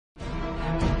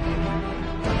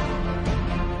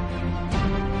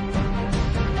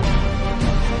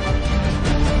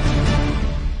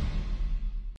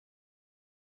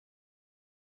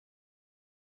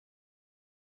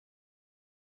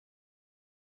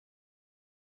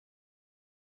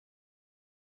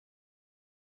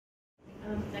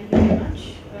Thank you very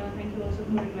much. Thank you also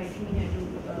for inviting me here to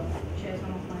share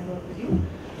some of my work with you.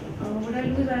 What I'll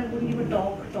do is I won't give a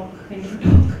talk kind of a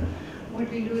talk.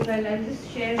 What we'll do is I'll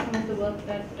just share some of the work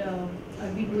that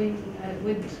I'll be doing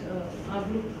with our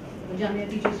group, Jamia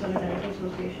Teachers Solidarity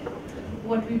Association.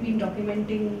 What we've been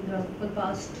documenting for the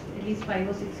past at least 5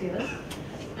 or 6 years.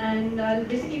 And I'll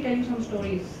basically tell you some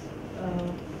stories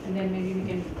and then maybe we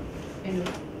can kind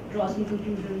of draw some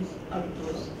conclusions out of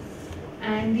those.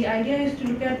 And the idea is to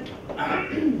look at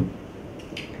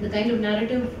the kind of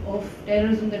narrative of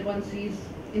terrorism that one sees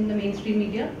in the mainstream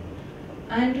media,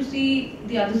 and to see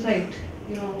the other side,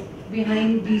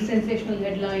 behind these sensational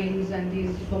headlines and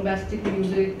these bombastic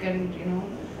music and,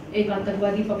 एक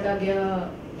आतंकवादी पकड़ा गया,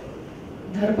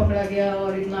 धर पकड़ा गया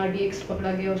और इतना RDX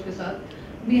पकड़ा गया उसके साथ.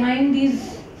 Behind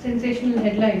these sensational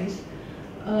headlines,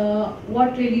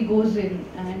 what really goes in,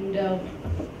 and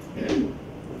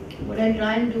what I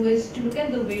try and do is to look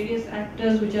at the various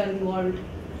actors which are involved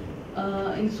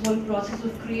in this whole process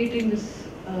of creating this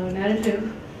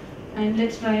narrative, and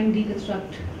let's try and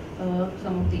deconstruct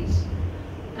some of these.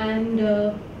 And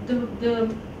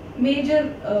the major,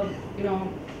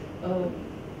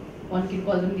 one can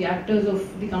call them the actors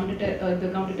of the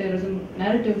counterterrorism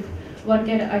narrative. One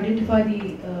can identify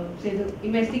the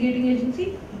investigating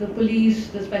agency, the police,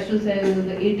 the special cell,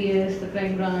 the ATS, the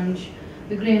crime branch,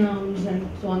 the greyhounds, and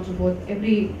so on and so forth.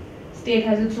 Every state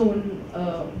has its own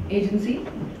agency.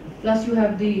 Plus you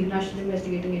have the National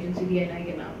Investigating Agency, the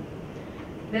NIA now.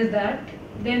 There's that.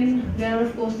 Then there are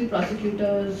of course the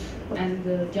prosecutors and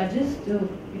the judges, the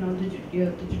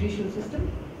judicial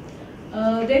system.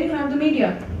 Then you have the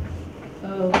media,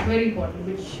 very important,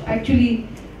 which actually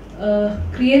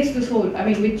creates this whole,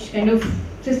 which kind of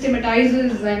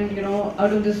systematizes and,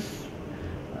 out of this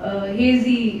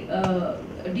hazy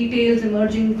details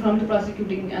emerging from the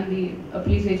prosecuting and the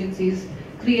police agencies,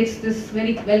 creates this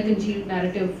very well-concealed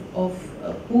narrative of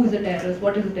who is a terrorist,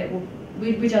 what is a terrorist,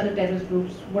 which are the terrorist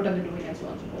groups, what are they doing, and so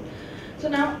on and so forth. So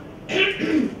now,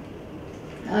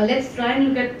 let's try and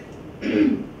look at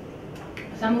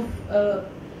some of,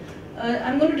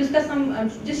 I'm going to discuss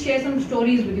some, just share some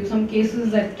stories with you, some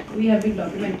cases that we have been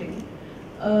documenting.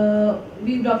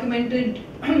 We've documented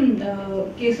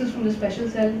cases from the special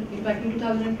cell. In fact, in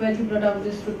 2012, we brought out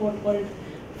this report called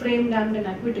Framed, Damned and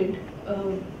Acquitted,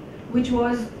 which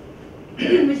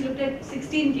looked at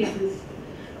 16 cases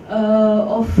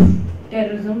of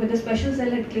terrorism, where the special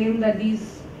cell had claimed that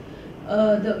these,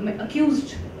 the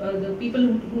accused, the people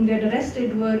whom they had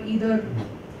arrested were either,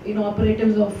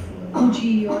 operatives of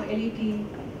Fuji or LET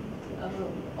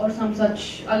or some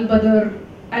such Al-Badr,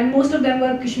 and most of them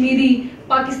were Kashmiri,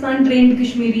 Pakistan-trained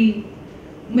Kashmiri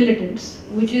militants,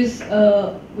 which is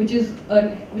a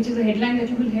headline that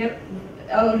you will hear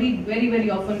read very, very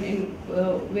often in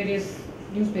various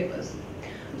newspapers.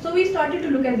 So we started to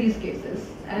look at these cases,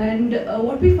 and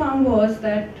what we found was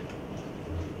that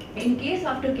in case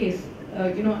after case,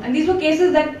 and these were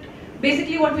cases that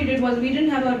basically what we did was we didn't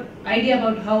have an idea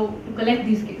about how to collect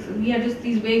these cases. We had just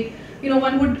these vague,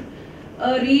 one would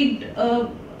read a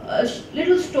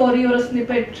little story or a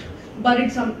snippet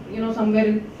buried somewhere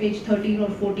in page 13 or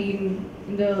 14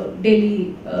 in the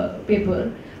daily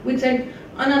paper, which said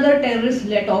another terrorist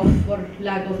let off for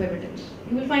lack of evidence.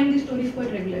 You will find these stories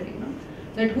quite regularly,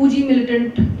 that Fuji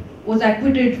militant was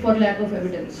acquitted for lack of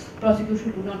evidence.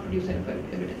 Prosecution could not produce enough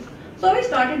evidence. So we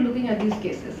started looking at these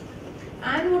cases.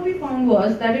 And what we found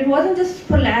was that it wasn't just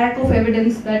for lack of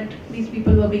evidence that these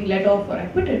people were being let off or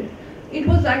acquitted. It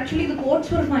was actually the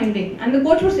courts were finding, and the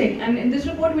courts were saying, and in this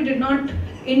report we did not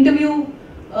interview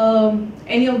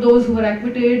any of those who were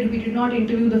acquitted, we did not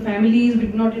interview the families, we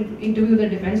did not interview the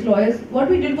defense lawyers. What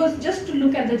we did was just to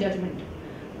look at the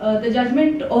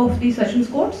judgment of the sessions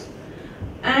courts,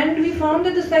 and we found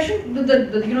that the session,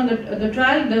 the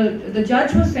trial, the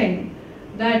judge was saying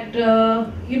that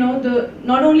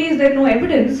not only is there no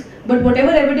evidence, but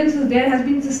whatever evidence is there has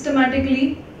been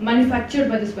systematically manufactured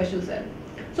by the special cell.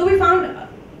 So we found,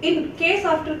 in case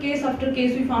after case after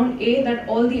case, we found that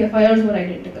all the FIRs were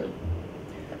identical.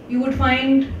 You would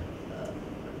find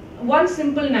one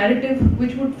simple narrative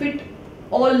which would fit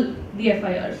all the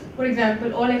FIRs. For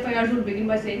example, all FIRs would begin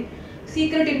by saying,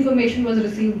 secret information was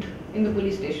received in the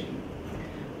police station.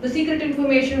 The secret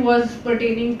information was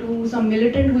pertaining to some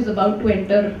militant who is about to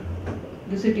enter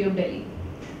the city of Delhi.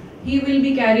 He will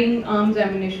be carrying arms,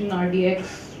 ammunition,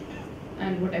 RDX,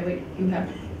 and whatever you have.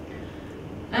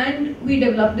 And we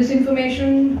developed this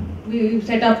information, we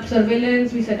set up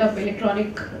surveillance, we set up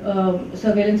electronic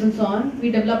surveillance and so on.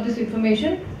 We developed this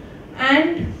information,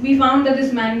 and we found that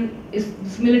this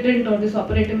militant or this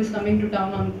operative is coming to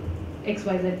town on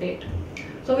XYZ date.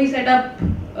 So we set up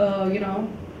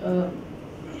so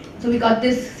we got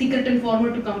this secret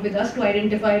informer to come with us to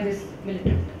identify this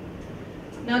militant.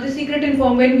 Now the secret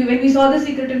informer, when we saw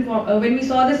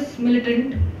this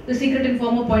militant, the secret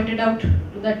informer pointed out to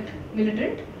that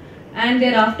militant, and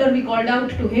thereafter we called out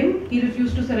to him. He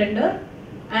refused to surrender,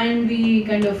 and we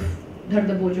kind of dhar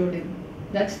the bojod him.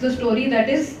 That's the story. That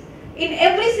is in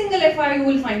every single FIR you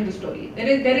will find the story.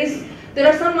 There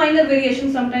are some minor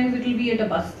variations. Sometimes it will be at a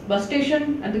bus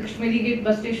station, at the Kashmiri Gate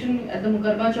bus station, at the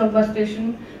Mukarba Chowk bus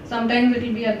station. Sometimes it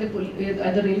will be at the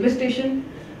railway station.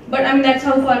 But I mean, that's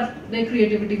how far their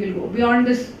creativity will go. Beyond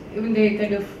this, even they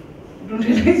kind of don't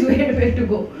realize where to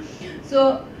go.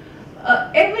 So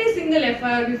every single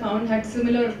FIR we found had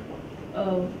similar,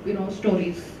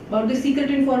 stories about the secret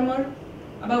informer,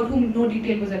 about whom no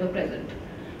detail was ever present.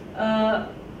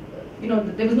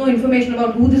 There was no information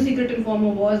about who the secret informer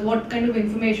was, what kind of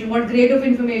information, what grade of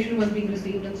information was being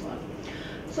received, and so on.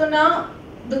 So now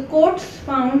the courts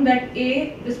found that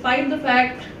despite the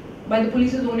fact, by the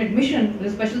police's own admission, the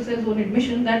special cell's own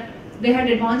admission, that they had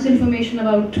advance information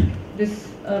about this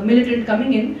militant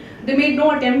coming in, they made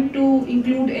no attempt to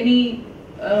include any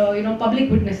public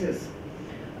witnesses.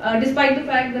 Despite the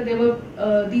fact that there were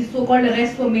these so-called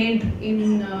arrests were made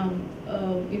in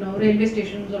railway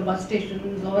stations or bus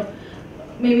stations, or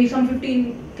maybe some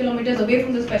 15 kilometers away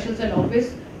from the special cell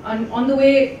office. And on the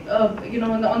way,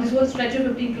 on this whole stretch of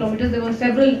 15 kilometers, there were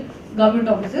several government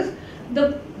offices.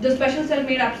 The special cell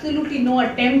made absolutely no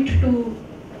attempt to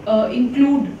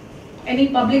include any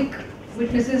public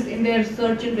witnesses in their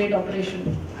search and raid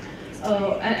operation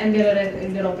and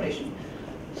their operation.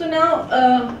 So now,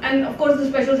 and of course, the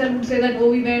special cell would say that, oh,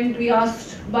 we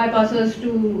asked bypassers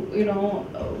to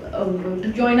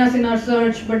join us in our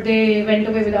search, but they went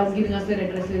away without giving us their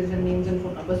addresses and names and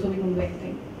phone numbers, so we couldn't do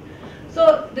anything.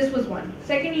 So this was one.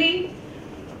 Secondly,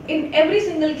 in every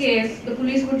single case, the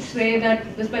police would say that,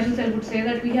 the special cell would say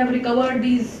that we have recovered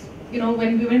these,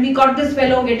 when we caught this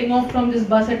fellow getting off from this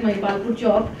bus at Mahipalpur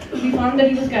Chowk, we found that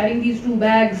he was carrying these 2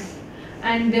 bags,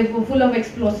 and they were full of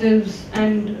explosives,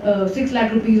 and 6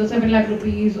 lakh rupees or 7 lakh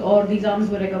rupees, or these arms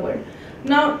were recovered.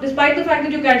 Now, despite the fact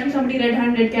that you're catching somebody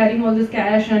red-handed carrying all this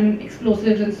cash and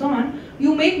explosives and so on,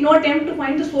 you make no attempt to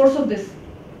find the source of this.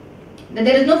 That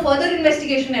there is no further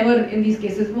investigation ever in these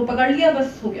cases. Wo pakad liya,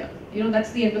 bas ho gaya.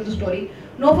 That's the end of the story.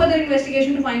 No further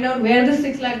investigation to find out where this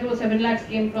 6 lakh or 7 lakhs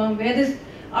came from, where this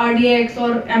RDX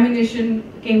or ammunition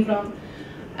came from,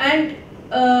 and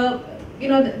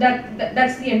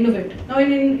that's the end of it. Now,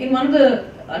 in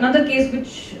another case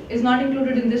which is not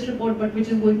included in this report, but which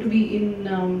is going to be in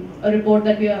a report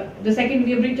that we are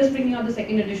just bringing out the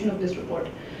second edition of this report.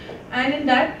 And in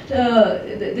that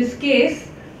this case,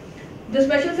 the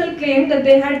special cell claimed that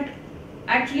they had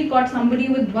actually caught somebody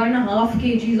with 1.5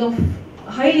 kgs of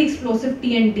highly explosive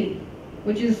TNT,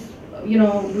 which is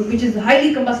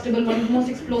highly combustible, one of the most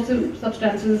explosive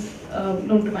substances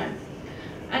known to man.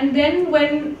 And then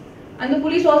the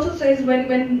police also says when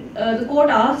the court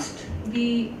asked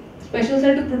the special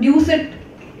cell to produce it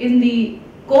in the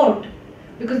court,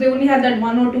 because they only had that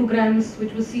 1 or 2 grams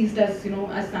which was seized as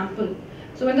sample.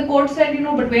 So when the court said,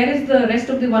 but where is the rest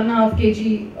of the 1.5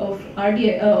 kg of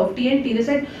TNT, they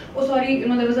said, oh sorry,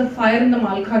 there was a fire in the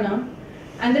Malkhana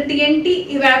and the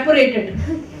TNT evaporated.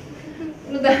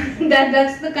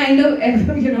 That's the kind of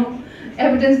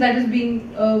evidence that is being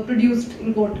produced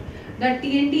in court. That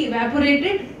TNT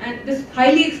evaporated, and this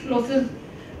highly explosive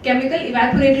chemical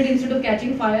evaporated instead of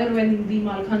catching fire when the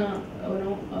Malkhana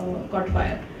caught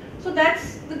fire. So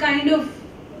that's the kind of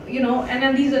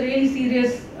and these are really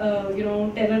serious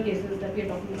terror cases that we are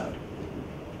talking about.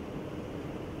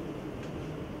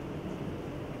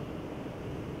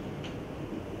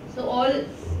 So all,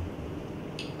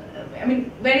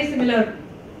 very similar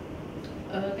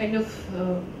kind of.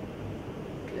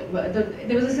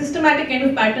 There was a systematic kind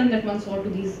of pattern that one saw to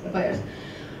these affairs.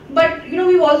 But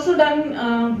we've also done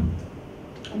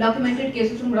documented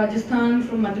cases from Rajasthan,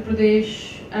 from Madhya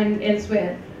Pradesh, and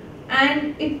elsewhere.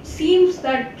 And it seems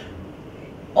that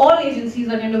all agencies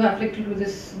are kind of afflicted with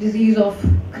this disease of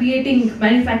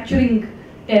manufacturing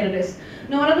terrorists.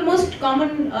 Now, one of the most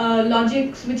common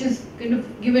logics which is kind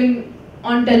of given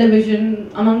on television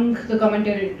among the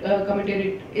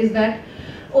commentariat is that,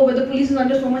 oh, but the police is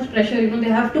under so much pressure, they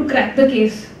have to crack the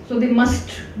case, so they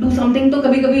must do something. So,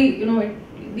 kabhi,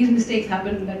 these mistakes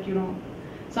happen that,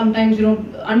 sometimes,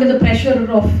 under the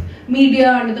pressure of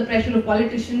media, under the pressure of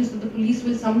politicians, the police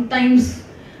will sometimes,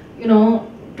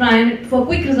 try and, for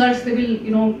quick results, they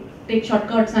will, take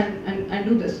shortcuts and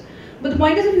do this. But the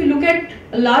point is, if you look at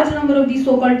a large number of these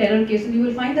so-called terror cases, you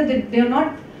will find that they are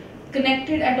not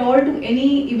connected at all to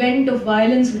any event of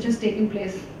violence which has taken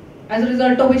place as a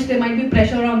result of which there might be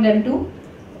pressure on them to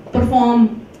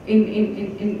perform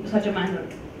in such a manner.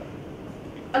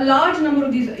 A large number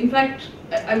of these, in fact,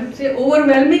 I would say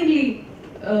overwhelmingly,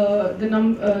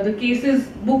 the cases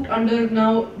booked under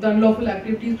now the Unlawful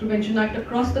Activities Prevention Act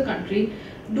across the country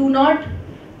do not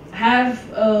have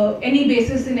any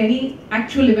basis in any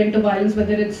actual event of violence,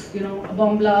 whether it's a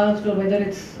bomb blast or whether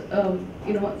it's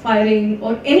firing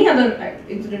or any other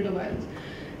incident of violence.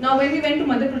 Now, when we went to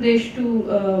Madhya Pradesh to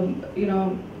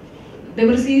there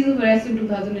were a series of arrests in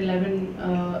 2011,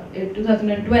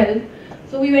 2012.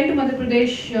 So we went to Madhya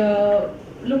Pradesh,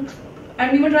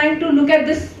 and we were trying to look at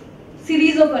this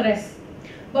series of arrests.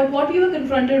 But what we were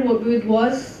confronted with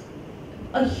was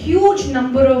a huge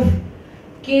number of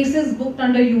cases booked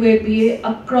under UAPA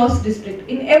across district.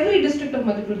 In every district of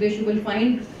Madhya Pradesh, you will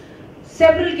find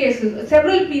several cases,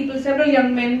 several people, several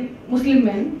young men, Muslim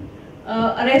men,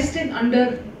 arrested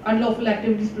under Unlawful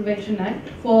Activities Prevention Act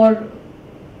for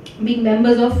being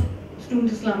members of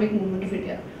Student Islamic Movement of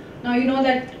India. Now you know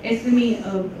that SME,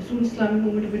 Student Islamic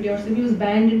Movement of India, or SME, was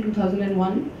banned in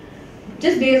 2001,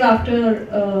 just days after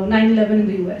 9/11 in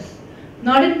the US.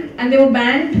 And they were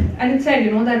banned, and it said,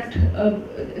 that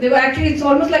they were actually, it's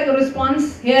almost like a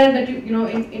response here that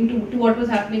to what was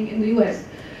happening in the US.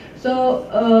 So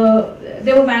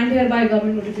they were banned here by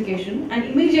government notification, and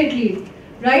immediately,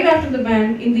 right after the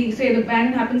ban, the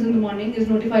ban happens in the morning, is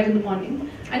notified in the morning,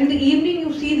 and in the evening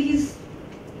you see these,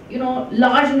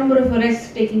 large number of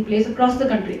arrests taking place across the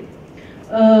country.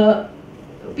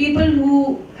 People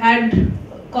who had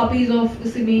copies of the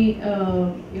SIMI,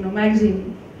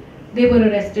 magazine, they were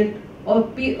arrested,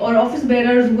 or office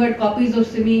bearers who had copies of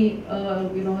SIMI,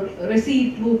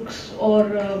 receipt books or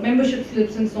membership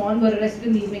slips and so on were arrested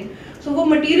in the evening. So for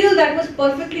material that was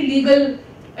perfectly legal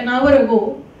an hour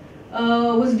ago,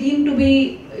 was deemed to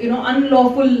be,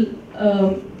 unlawful,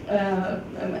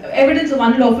 evidence of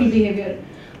unlawful behavior.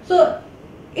 So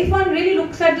if one really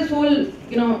looks at this whole,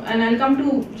 and I'll come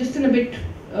to just in a bit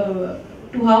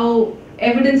to how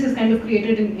evidence is kind of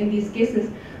created in these cases.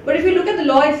 But if you look at the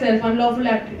law itself, Unlawful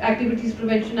Activities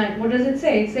Prevention Act, what does it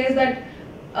say? It says that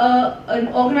an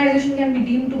organization can be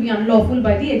deemed to be unlawful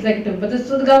by the executive.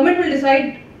 So the government will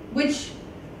decide which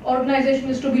organization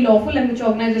is to be lawful and which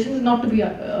organization is not to be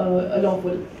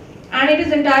lawful. And it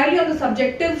is entirely on the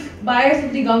subjective bias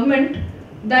of the government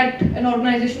that an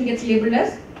organization gets labeled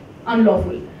as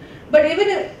unlawful. But even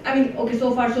if, okay,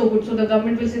 so far so good. So the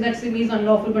government will say that SIMI is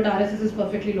unlawful, but RSS is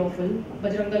perfectly lawful.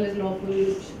 Bajrang Dal is lawful,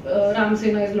 Ram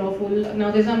Sena is lawful.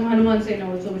 Now there's Hanuman Sena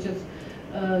also, which is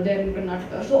there in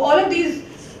Karnataka. So all of these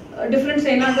different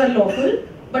Senas are lawful,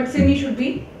 but SIMI should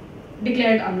be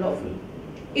declared unlawful.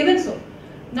 Even so,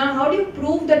 now how do you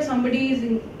prove that somebody is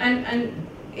and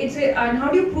how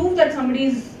do you prove that somebody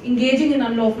is engaging in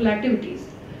unlawful activities?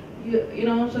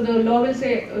 So the law will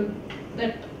say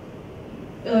that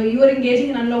you are engaging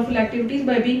in unlawful activities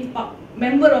by being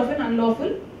member of an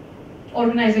unlawful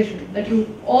organization, that you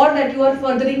are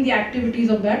furthering the activities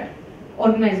of that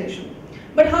organization.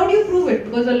 But how do you prove it?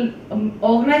 Because an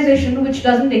organization which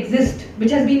doesn't exist,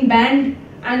 which has been banned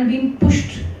and been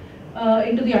pushed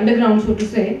into the underground, so to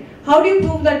say, how do you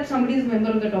prove that somebody is a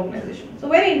member of that organization? So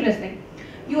very interesting.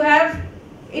 You have,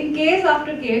 in case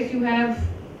after case, you have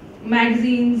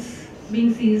magazines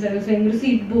being seized, I was saying,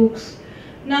 receipt books.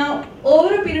 Now,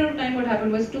 over a period of time, what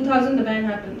happened was 2000, the ban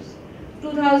happens.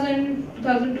 2000,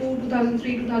 2002,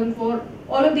 2003, 2004,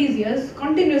 all of these years,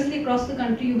 continuously across the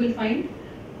country, you will find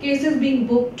cases being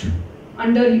booked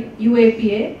under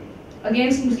UAPA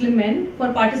against Muslim men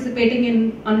for participating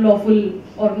in unlawful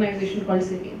organization called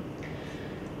SIMI.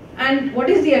 And what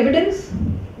is the evidence?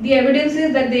 The evidence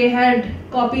is that they had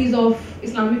copies of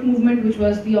Islamic Movement, which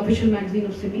was the official magazine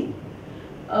of SIMI,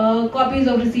 copies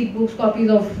of receipt books, copies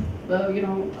of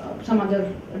some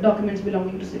other documents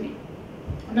belonging to SIMI.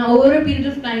 Now, over a period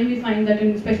of time, we find that,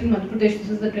 especially in Madhya Pradesh, this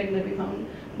is the trend that we found.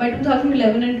 By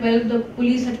 2011 and 12, the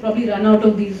police had probably run out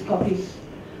of these copies.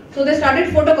 So they started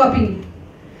photocopying.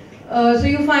 So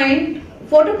you find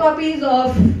photocopies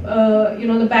of,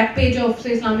 the back page of,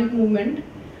 say, Islamic Movement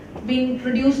being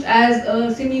produced as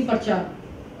a SIMI parcha,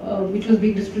 which was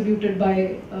being distributed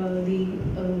by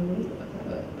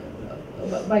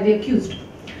the accused.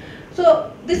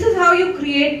 So this is how you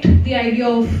create the idea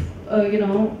of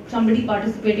somebody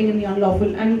participating in the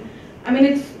unlawful. And I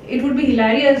mean, it would be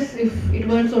hilarious if it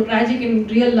weren't so tragic and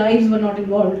real lives were not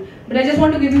involved. But I just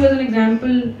want to give you as an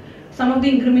example some of the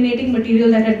incriminating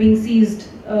material that had been seized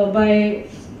by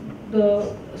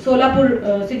the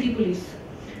Solapur city police.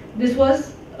 This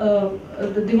was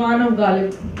the Diwan of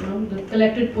Ghalib, the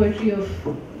collected poetry of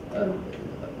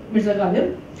Mirza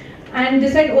Ghalib. And they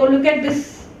said, oh, look at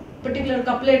this particular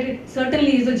couplet, it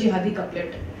certainly is a jihadi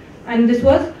couplet. And this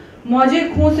was,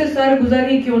 "Mauje khoon se sar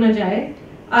guzari kyun na jaye,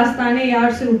 aastane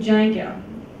yaar se uth jaye kya."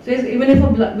 Says, even if a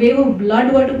wave of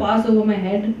blood were to pass over my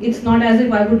head, it's not as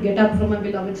if I would get up from my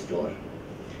beloved's door.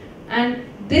 And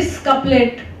this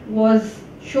couplet was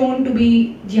shown to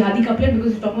be jihadi couplet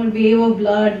because it's talking about wave of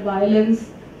blood,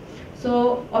 violence.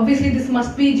 So obviously this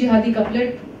must be jihadi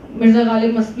couplet. Mirza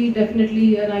Ghalib must be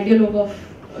definitely an ideologue of,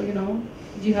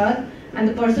 jihad. And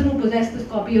the person who possessed this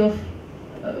copy of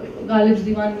Ghalib's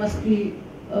Diwan must be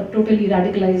a totally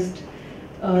radicalized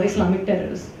Islamic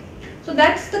terrorist. So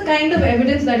that's the kind of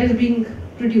evidence that is being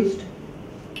produced.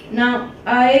 Now,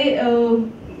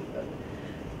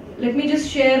 let me just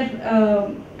share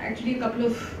actually a couple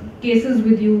of cases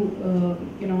with you,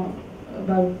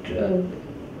 about,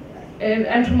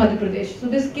 and from Madhya Pradesh. So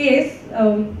this case,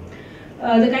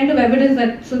 the kind of evidence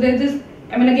that, so there's this,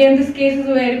 again, this case is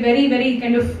a very, very, very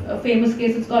kind of famous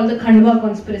case. It's called the Khandwa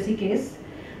conspiracy case.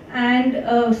 And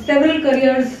several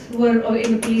careers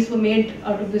in the police were made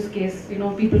out of this case.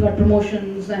 People got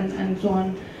promotions and so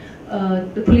on.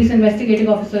 The police investigating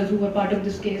officers who were part of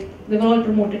this case, they were all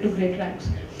promoted to great ranks.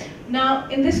 Now,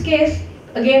 in this case,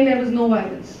 again, there was no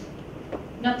violence.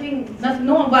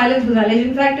 No violence was alleged.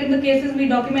 In fact, in the cases we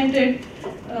documented,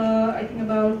 I think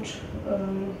about,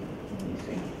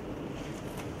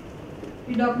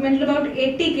 we documented about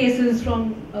 80 cases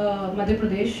from Madhya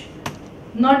Pradesh.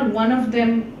 Not one of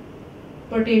them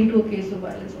pertained to a case of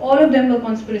violence. All of them were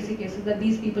conspiracy cases, that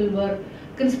these people were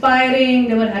conspiring,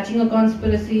 they were hatching a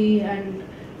conspiracy, and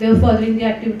they were furthering the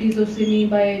activities of Simi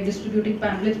by distributing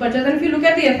pamphlets. But then if you look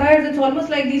at the FIRs, it's almost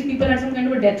like these people had some kind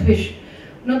of a death wish.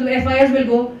 The FIRs will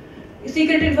go,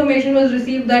 secret information was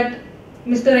received that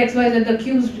Mr. XYZ, the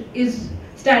accused, is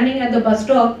standing at the bus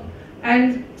stop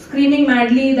and screaming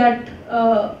madly that,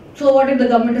 so what if the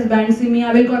government has banned Simi?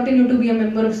 I will continue to be a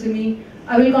member of Simi.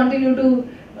 I will continue to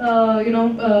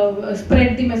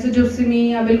spread the message of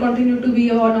Simi. I will continue to be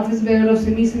an office bearer of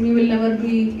Simi. Simi will never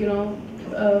be,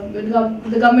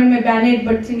 the government may ban it,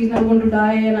 but Simi is never going to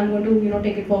die, and I'm going to,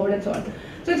 take it forward and so on.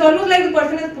 So it's almost like the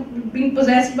person is being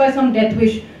possessed by some death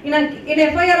wish. In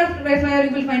FIR after FIR,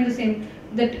 you will find the same.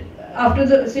 That after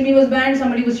the Simi was banned,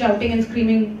 somebody was shouting and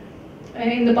screaming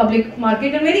in the public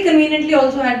market, and very conveniently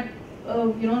also had,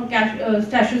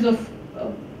 stashes of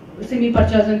Simi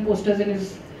parchas and posters in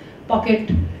his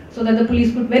pocket, so that the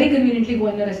police could very conveniently go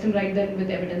and arrest him right then with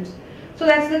evidence. So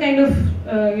that's the kind of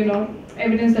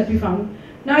evidence that we found.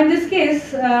 Now in this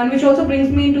case, which also brings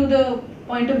me to the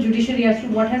point of judiciary as to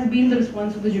what has been the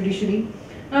response of the judiciary.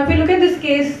 Now if you look at this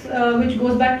case, which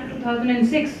goes back to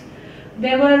 2006,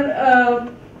 there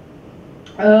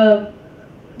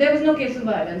was no case of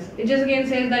violence. It just again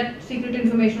says that secret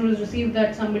information was received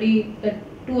that that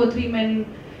 2 or 3 men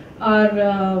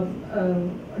are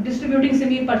distributing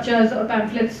Simi parchas or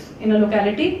pamphlets in a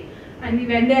locality, and we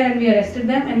went there and we arrested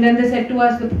them. And then they said to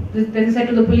us, they said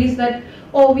to the police that,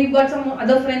 oh, we've got some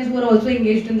other friends who are also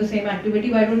engaged in the same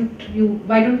activity. Why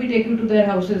don't we take you to their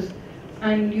houses,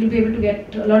 and you'll be able to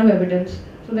get a lot of evidence.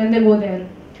 So then they go there.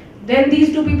 Then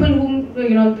these 2 people whom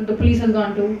the police has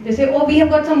gone to, they say, oh, we have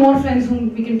got some more friends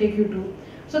whom we can take you to.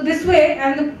 So this way,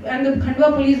 and the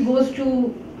Khandwa police goes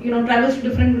to, travels to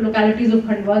different localities of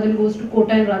Khandwa, then goes to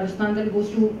Kota in Rajasthan, then goes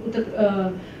to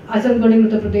Azamgarh in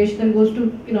Uttar Pradesh, then goes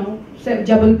to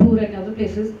Jabalpur and other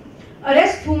places.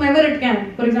 Arrests whomever it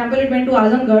can. For example, it went to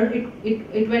Azamgarh.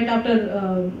 It went after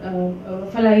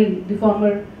Falahi, the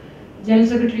former General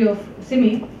Secretary of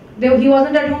Simi. He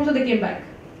wasn't at home, so they came back.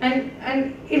 And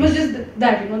it was just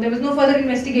that, there was no further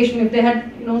investigation. If they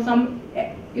had, some,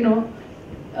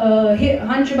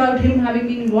 hunch about him having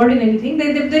been involved in anything,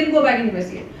 they didn't go back and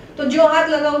investigate. So, jo haath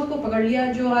laga usko pakad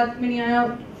liya, jo haath mein nahi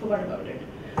aaya, forgot about it.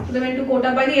 So they went to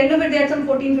Kota. By the end of it, they had some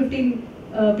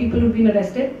 14-15 people who'd been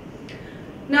arrested.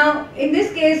 Now, in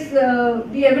this case,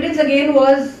 the evidence again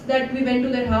was that we went to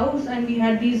their house and we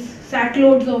had these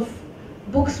sackloads of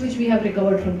books which we have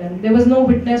recovered from them. There was no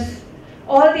witness.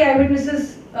 All the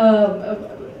eyewitnesses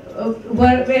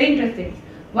were very interesting.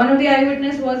 One of the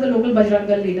eyewitnesses was the local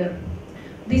Bajrangal leader.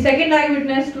 The second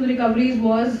eyewitness to the recoveries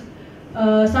was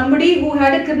somebody who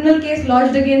had a criminal case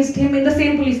lodged against him in the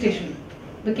same police station.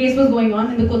 The case was going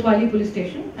on in the Kotwali police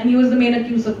station, and he was the main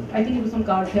accused of, I think it was some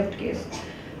car theft case.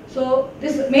 So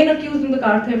this main accused in the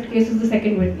car theft case is the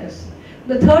second witness.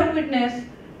 The third witness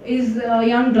is a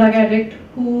young drug addict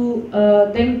who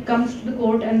then comes to the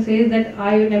court and says that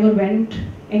I never went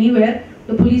anywhere.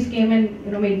 The police came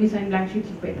and made me sign blank sheets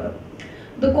of paper.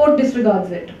 The court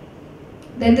disregards it.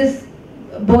 Then this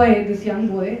young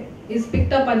boy, is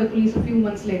picked up by the police a few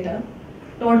months later,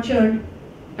 tortured,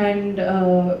 and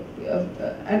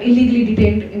illegally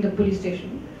detained in the police station.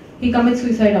 He commits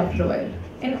suicide after a while,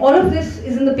 and all of this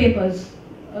is in the papers.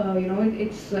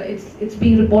 It's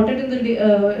being reported in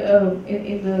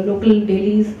the local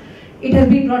dailies. It has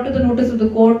been brought to the notice of the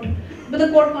court, but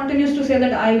the court continues to say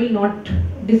that I will not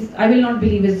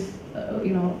believe his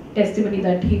testimony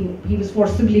that he was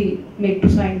forcibly made to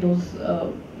sign those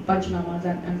panchnamas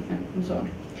and so on.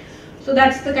 So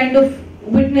that's the kind of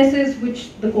witnesses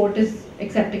which the court is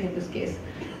accepting in this case.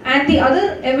 And the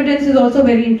other evidence is also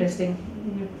very interesting.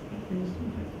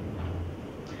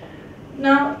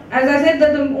 Now, as I said,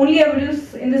 that the only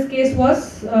evidence in this case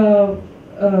was the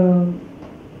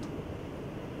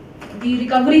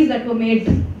recoveries that were made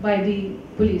by the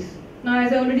police. Now,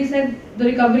 as I already said, the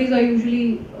recoveries are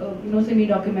usually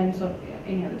semi-documents or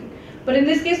any other thing. But in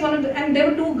this case, and there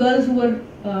were two girls who were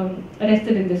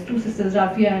arrested in this, two sisters,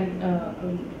 Rafia and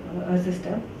her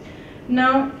sister.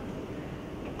 Now,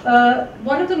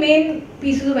 one of the main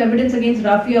pieces of evidence against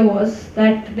Rafia was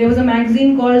that there was a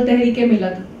magazine called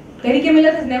Tehreek-e-Millat.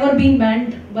 Tehreek-e-Millat has never been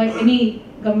banned by any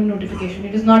government notification.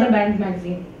 It is not a banned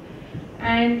magazine.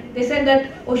 And they said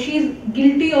that, oh, she is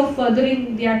guilty of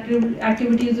furthering the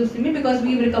activities of Simi because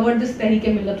we've recovered this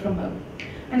Tehreek-e-Millat from her.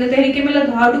 And the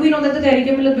Tehreek-e-Millat, how do we know that the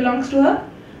Tehreek-e-Millat belongs to her?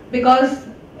 Because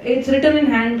it's written in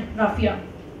hand, Rafia.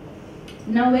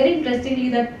 Now, very interestingly,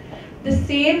 that the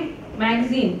same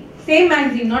magazine,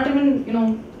 not even,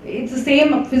 it's the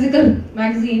same physical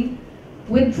magazine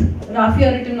with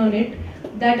Rafia written on it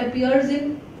that appears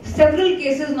in several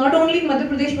cases, not only in Madhya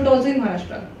Pradesh but also in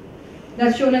Maharashtra.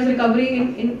 That's shown as recovery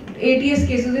in ATS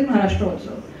cases in Maharashtra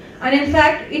also. And in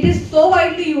fact, it is so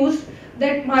widely used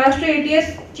that Maharashtra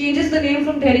ATS changes the name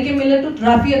from Tehreek-e-Millat to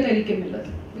Rafia Tehreek-e-Millat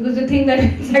because they think that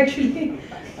it's actually,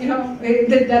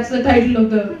 that's the title of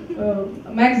the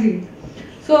magazine.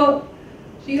 So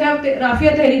you have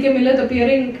Rafia Tehreek-e-Millat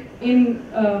appearing in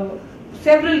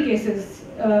several cases.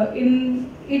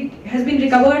 It has been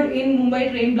recovered in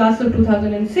Mumbai train blast of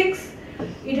 2006.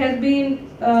 It has been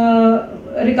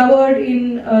recovered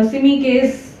in Simi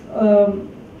case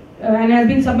and has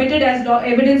been submitted as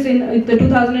evidence in the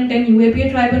 2010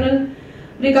 UAPA tribunal.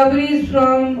 Recoveries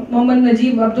from Mohammad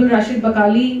Najib Abdul Rashid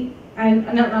Bakali and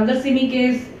another Simi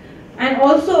case, and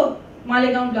also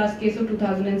Malegaon blast case of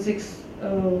 2006,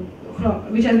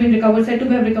 which has been recovered, said to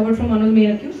have recovered from one of the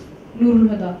main accused, Nurul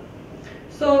Hada.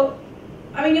 So,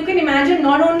 I mean, you can imagine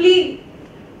not only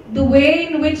the way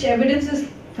in which evidence is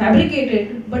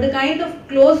fabricated, but the kind of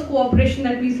close cooperation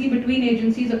that we see between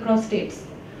agencies across states.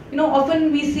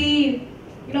 Often we see,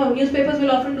 newspapers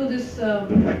will often do this,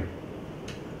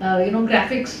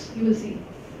 graphics you will see.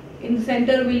 In the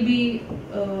center will be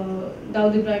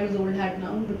Dawood Ibrahim's old hat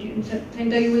now, but in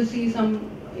center you will see some,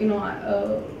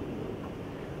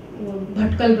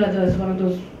 Bhatkal brothers, one of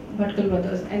those Bhatkal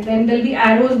brothers, and then there will be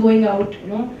arrows going out,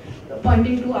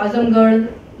 pointing to Azamgarh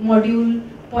module,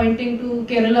 pointing to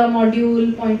Kerala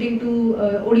module, pointing to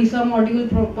Odisha module,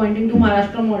 pointing to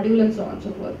Maharashtra module, and so on and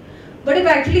so forth. But if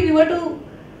actually we were to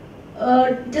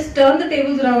just turn the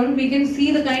tables around, we can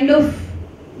see the kind of,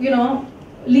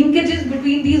 linkages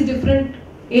between these different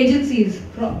agencies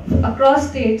across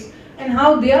states and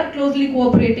how they are closely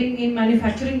cooperating in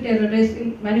manufacturing terrorists,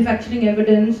 in manufacturing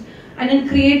evidence, and in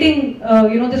creating,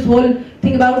 this whole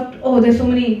thing about, oh, there's so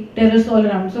many terrorists all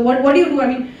around. So what do you do? I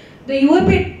mean, the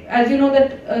UAPA, as you know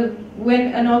that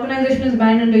when an organization is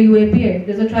banned under UAPA,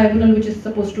 there's a tribunal which is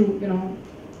supposed to,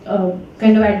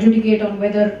 kind of adjudicate on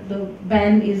whether the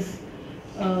ban is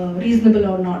reasonable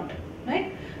or not,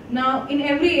 right? Now, in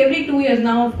every 2 years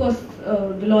now, of course,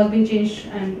 the law has been changed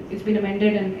and it's been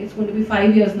amended, and it's going to be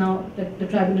 5 years now that the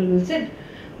tribunal will sit.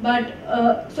 But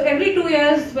so every 2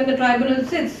 years, when the tribunal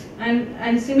sits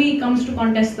and Simi comes to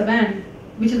contest the ban,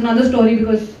 which is another story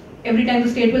because every time the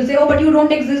state will say, oh, but you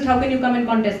don't exist, how can you come and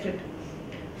contest it?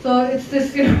 So it's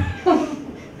this,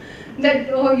 that,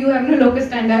 oh, you have no locus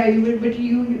standi, but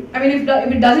I mean, if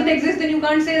it doesn't exist, then you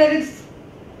can't say that it's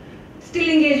still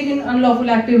engaging in unlawful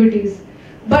activities.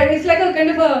 But it's like a kind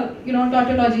of a,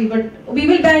 tautology, but we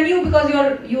will ban you because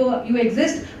you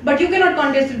exist, but you cannot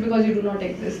contest it because you do not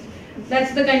exist.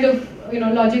 That's the kind of,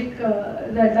 logic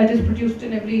that is produced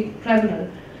in every tribunal.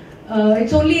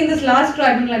 It's only in this last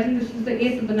tribunal, I think this is the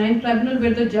 8th or the 9th tribunal,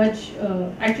 where the judge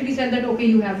actually said that, okay,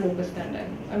 you have locus standi.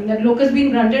 I mean, that locus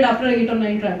being granted after 8 or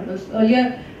 9 tribunals.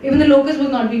 Earlier, even the locus was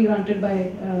not being granted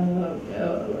by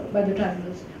the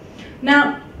tribunals.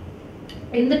 Now,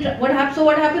 what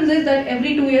happens is that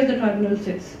every 2 years the tribunal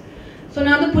sits. So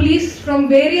now the police from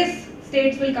various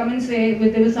states will come and say,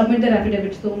 they will submit their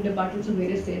affidavits, the home departments of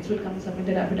various states will come and submit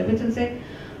their affidavits and say,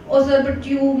 oh sir, but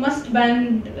you must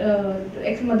ban,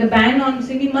 the ban on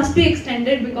singing must be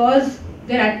extended because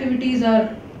their activities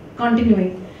are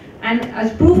continuing. And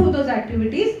as proof of those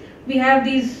activities, we have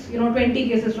these, 20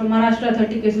 cases from Maharashtra,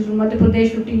 30 cases from Madhya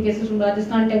Pradesh, 15 cases from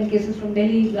Rajasthan, 10 cases from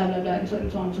Delhi, blah blah blah, and so on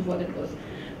and so forth it goes.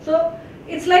 So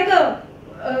it's like a,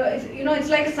 it's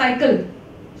like a cycle.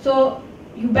 So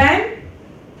you ban,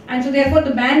 and so therefore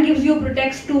the ban gives you a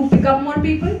pretext to pick up more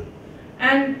people,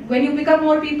 and when you pick up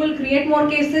more people, create more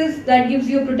cases, that gives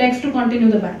you a pretext to continue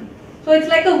the ban. So it's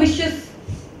like a vicious,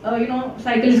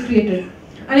 cycle is created.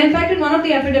 And in fact, in one of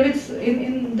the affidavits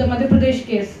in the Madhya Pradesh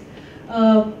case,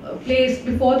 placed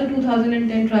before the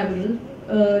 2010 tribunal,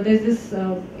 there's this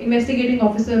investigating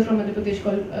officer from Madhya Pradesh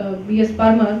called V.S.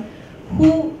 Parmar,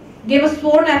 who gave a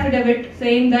sworn affidavit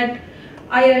saying that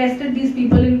I arrested these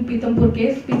people in Pitampur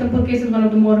case. Pitampur case is one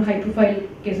of the more high-profile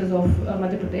cases of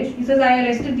Madhya Pradesh. He says, I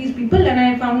arrested these people and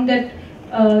I found that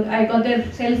I got their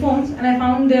cell phones and I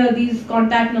found these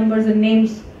contact numbers and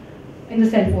names in the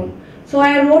cell phone. So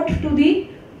I wrote to the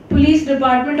police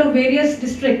department of various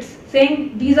districts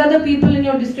saying, these are the people in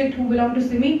your district who belong to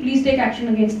SIMI, please take action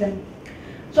against them.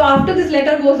 So after this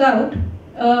letter goes out,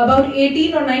 about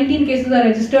 18 or 19 cases are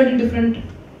registered in different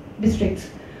districts.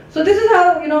 So this is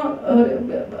how,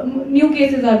 new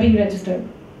cases are being registered.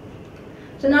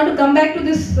 So now to come back to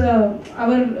this, our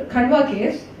Khandwa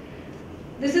case,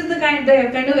 this is the kind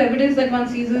of evidence that one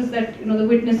seizes that, the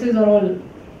witnesses are all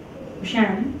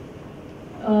sham.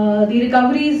 The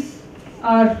recoveries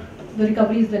are the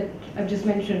recoveries that I've just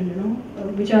mentioned,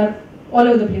 which are all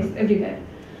over the place, everywhere.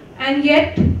 And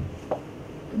yet,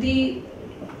 the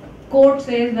court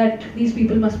says that these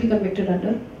people must be convicted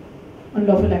under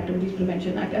Unlawful Activities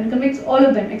Prevention Act and convicts all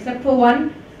of them except for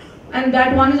one, and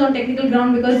that one is on technical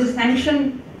ground because the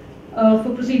sanction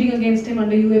for proceeding against him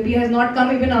under UAP has not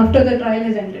come even after the trial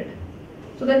has ended.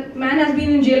 So that man has been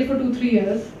in jail for 2-3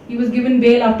 years. He was given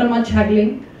bail after much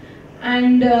haggling,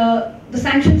 and the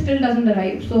sanction still doesn't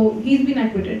arrive. So he's been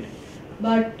acquitted,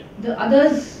 but the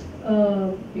others,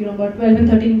 about 12 and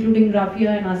 13, including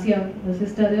Rafia and Asia, the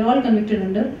sister, they're all convicted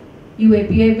under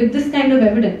UAPA with this kind of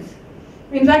evidence.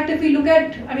 In fact, if we look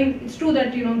at, it's true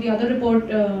that, the other report,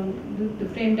 the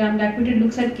Framed Damned Acquitted,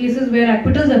 looks at cases where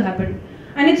acquittals have happened.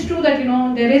 And it's true that,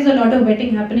 there is a lot of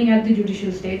vetting happening at the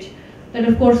judicial stage. That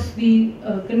of course the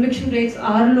conviction rates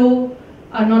are low,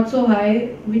 are not so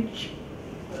high, which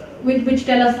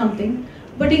tell us something.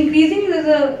 But increasingly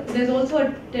there's also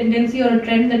a tendency or a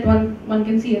trend that one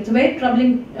can see. It's a very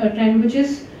troubling trend, which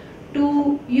is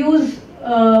to use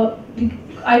the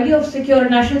idea of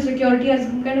national security as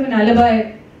some kind of an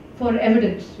alibi for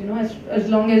evidence, as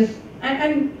long as,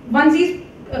 and one sees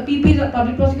PPs,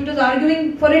 public prosecutors,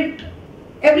 arguing for it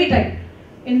every time.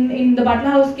 In the Butler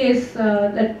House case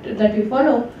that we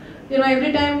follow,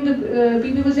 every time the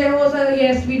PP will say, oh sir,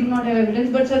 yes, we do not have evidence,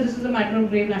 but sir, this is a matter of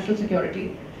grave national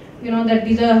security. That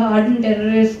these are hardened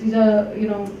terrorists, these are,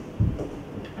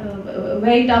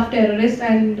 very tough terrorists,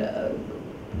 and,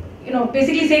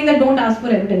 basically saying that don't ask for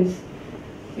evidence,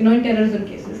 in terrorism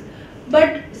cases.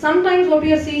 But sometimes what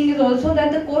we are seeing is also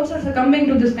that the courts are succumbing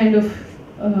to this kind of,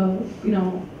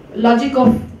 logic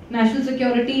of national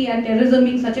security and terrorism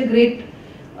being such a great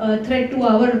threat to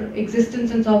our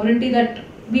existence and sovereignty that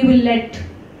we will let,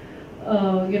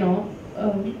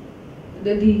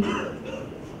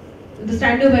 the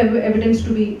standard of evidence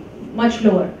to be much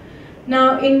lower.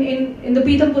 Now, in the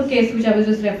Pitampur case, which I was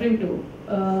just referring to,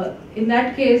 in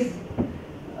that case,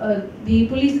 the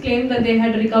police claimed that they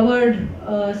had recovered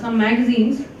some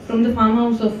magazines from the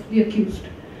farmhouse of the accused,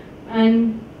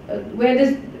 and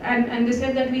and they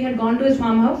said that we had gone to his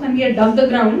farmhouse and we had dug the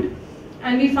ground,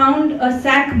 and we found a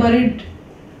sack buried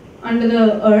under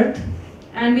the earth,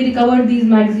 and we recovered these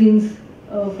magazines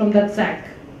from that sack,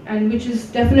 and which is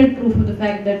definite proof of the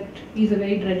fact that he's a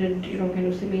very dreaded, kind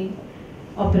of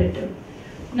semi-operative.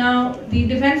 Now, the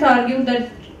defense argued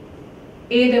that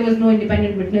there was no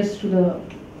independent witness to the,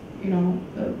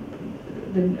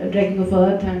 the dragging of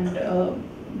earth and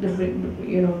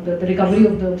the recovery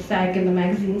of the sack and the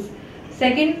magazines.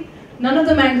 Second, none of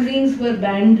the magazines were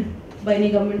banned by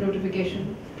any government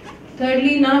notification.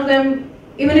 Thirdly, none of them,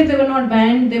 even if they were not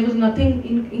banned, there was nothing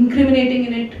incriminating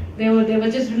in it. They were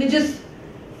just religious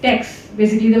texts,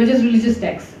 basically. They were just religious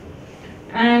texts.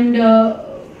 And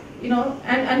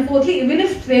and fourthly, even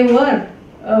if they were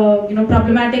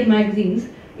problematic magazines,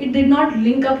 it did not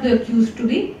link up the accused to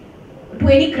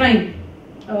any crime,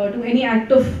 to any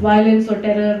act of violence or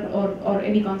terror or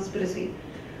any conspiracy.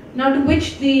 Now, to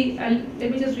which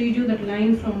let me just read you that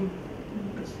line from.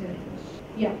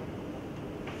 Yeah.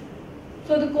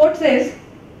 So the court says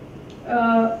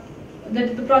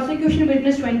that the prosecution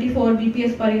witness 24,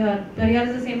 BPS Parihar. Parihar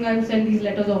is the same guy who sent these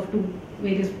letters off to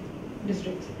various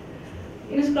districts.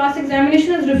 In his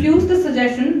cross-examination, has refused the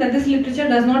suggestion that this literature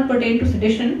does not pertain to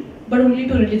sedition, but only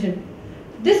to religion.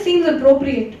 This seems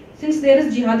appropriate, since there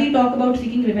is jihadi talk about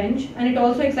seeking revenge, and it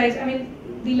also excites, I mean,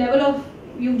 the level of,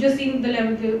 you've just seen the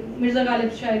level, the Mirza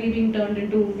Ghalib's Shairi being turned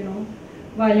into,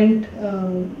 violent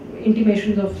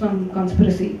intimations of some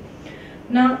conspiracy.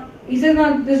 Now, he says,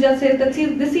 this judge says that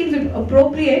this seems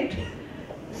appropriate,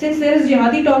 since there is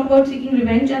jihadi talk about seeking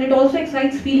revenge, and it also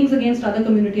excites feelings against other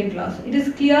community and class. It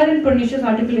is clear and pernicious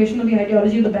articulation of the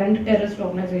ideology of the banned terrorist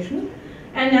organization,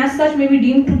 and as such may be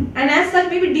deemed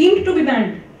to be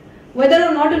banned, whether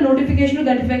or not a notification to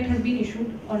that effect has been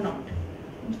issued or not.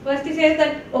 First he says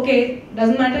that, okay,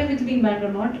 doesn't matter if it's been banned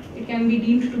or not, it can be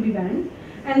deemed to be banned.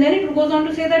 And then it goes on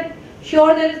to say that,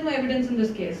 sure, there is no evidence in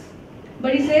this case.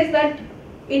 But he says that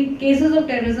in cases of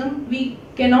terrorism, we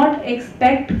cannot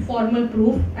expect formal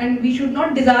proof, and we should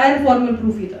not desire formal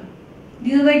proof either.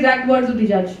 These are the exact words of the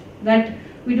judge, that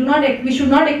we should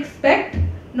not expect,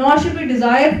 nor should we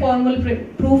desire formal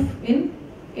proof in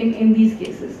these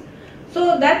cases.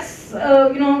 So that's,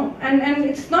 and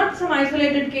it's not some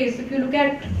isolated case. If you look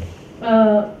at,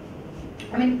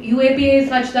 UAPA is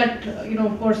such that,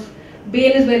 of course,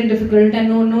 bail is very difficult, and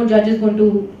no judge is going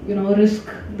to, risk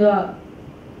the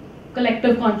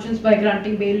collective conscience by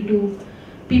granting bail to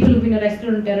people who've been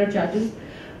arrested on terror charges.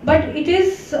 But it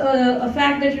is a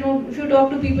fact that, if you talk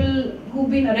to people who've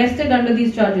been arrested under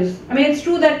these charges, it's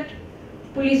true that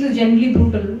police is generally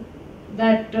brutal,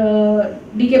 that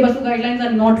DK Basu guidelines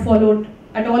are not followed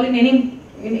at all in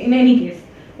any case,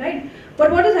 right?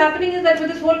 But what is happening is that with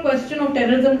this whole question of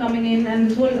terrorism coming in and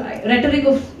this whole rhetoric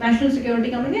of national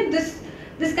security coming in, this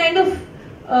kind of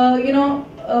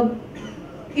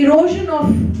erosion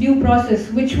of due process,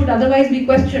 which would otherwise be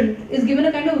questioned, is given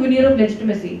a kind of veneer of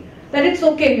legitimacy. That it's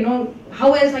okay,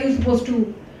 how else are you supposed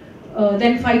to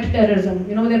then fight terrorism?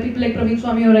 There are people like Praveen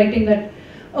Swami who are writing that,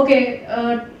 okay,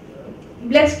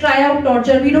 let's try out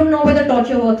torture. We don't know whether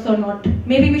torture works or not.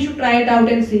 Maybe we should try it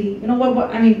out and see.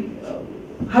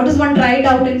 How does one try it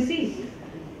out and see?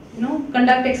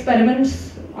 Conduct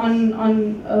experiments on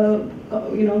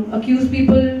accuse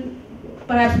people,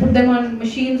 perhaps put them on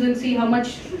machines and see how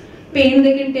much pain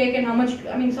they can take and how much,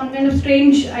 some kind of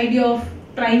strange idea of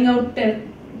trying out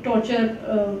torture,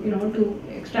 to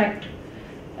extract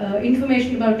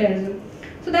information about terrorism.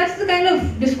 So that's the kind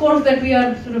of discourse that we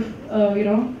are sort of,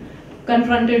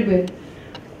 confronted with.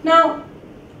 Now,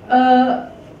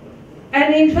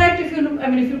 and in fact, if you look,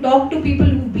 if you talk to people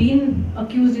who've been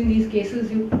accused in these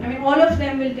cases, all of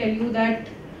them will tell you that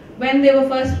when they were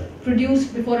first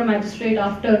produced before a magistrate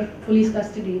after police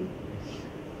custody,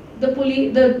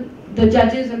 the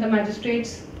judges and the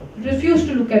magistrates refused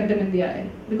to look at them in the eye,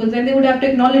 because then they would have to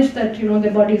acknowledge that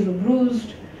their bodies were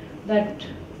bruised, that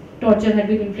torture had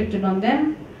been inflicted on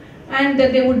them, and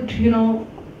that they would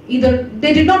either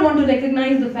they did not want to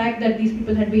recognize the fact that these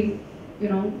people had been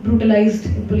brutalized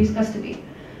in police custody.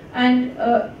 And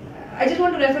I just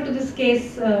want to refer to this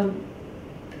case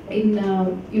in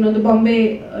the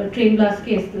Bombay train blast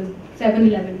case, the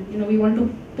 7/11. We want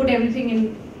to put everything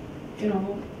in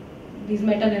these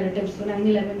meta narratives. So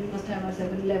 9/11, we must have our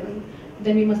 7/11,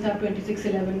 then we must have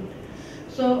 26/11.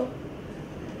 So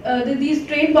these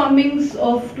train bombings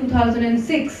of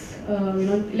 2006,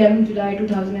 11 July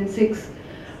 2006.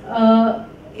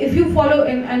 If you follow,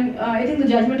 and I think the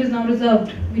judgment is now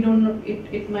reserved. We don't know,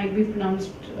 it might be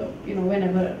pronounced,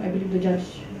 whenever. I believe the judge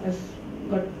has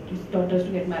got his daughters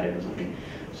to get married or something.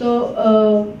 So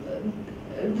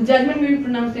the judgment may be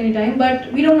pronounced any time,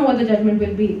 but we don't know what the judgment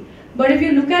will be. But if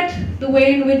you look at the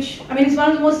way in which, it's one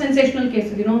of the most sensational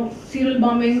cases, serial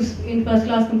bombings in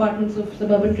first-class compartments of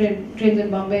suburban trains in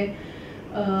Bombay,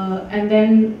 and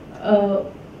then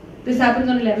this happens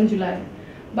on 11 July.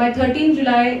 By 13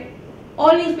 July,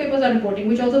 all newspapers are reporting,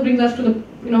 which also brings us to the,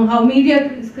 how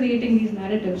media is creating these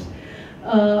narratives.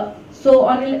 So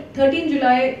on 13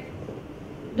 July,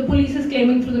 the police is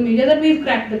claiming through the media that we've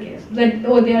cracked the case, that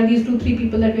there are these 2-3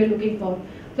 people that we're looking for.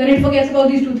 Then it forgets about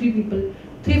these 2-3 people.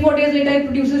 3-4 days later, it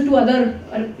produces 2 other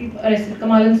people arrested,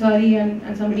 Kamal Ansari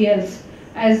and somebody else,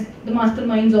 as the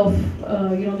masterminds of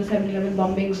the 7/11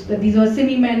 bombings. That these are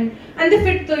Simi men, and they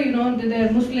fit the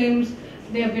they're Muslims.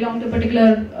 They belong to a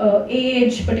particular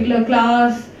age, particular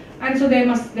class, and so there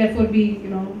must therefore be,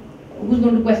 who's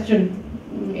going to question,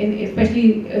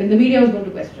 especially in the media, who's going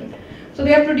to question. So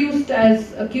they are produced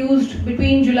as accused.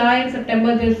 Between July and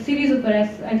September, there's a series of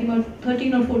arrests. I think about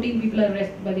 13 or 14 people are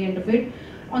arrested by the end of it.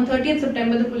 On 30th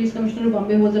September, the Police Commissioner of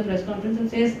Bombay holds a press conference and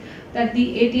says that the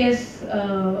ATS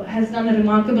has done a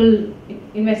remarkable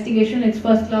investigation. It's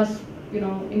first class,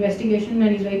 investigation,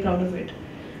 and he's very proud of it.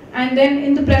 And then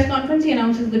in the press conference, he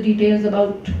announces the details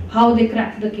about how they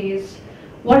cracked the case,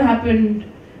 what happened,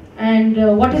 and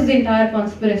what is the entire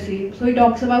conspiracy. So he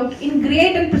talks about, in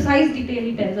great and precise detail,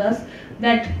 he tells us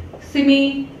that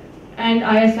Simi and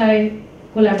ISI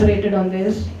collaborated on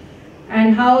this,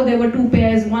 and how there were two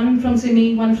pairs, one from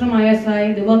Simi, one from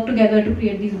ISI. They worked together to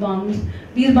create these bombs.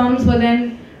 These bombs were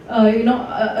then,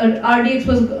 RDX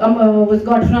was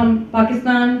got from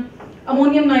Pakistan.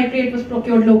 Ammonium nitrate was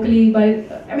procured locally by.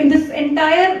 This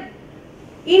entire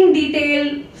in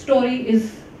detail story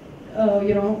is,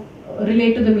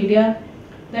 relayed to the media.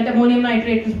 That ammonium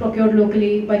nitrate is procured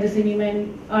locally by the Simi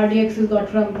men. RDX is got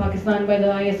from Pakistan by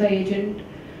the ISI agent.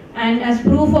 And as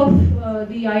proof of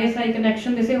the ISI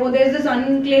connection, they say, oh, there's this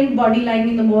unclaimed body lying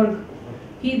in the morgue.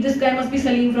 This guy must be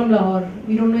Salim from Lahore.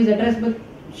 We don't know his address, but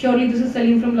surely this is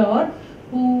Salim from Lahore,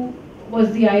 who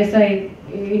was the ISI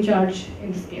in charge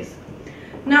in this case.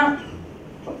 Now,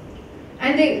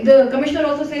 and the commissioner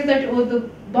also says that, oh, the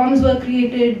bombs were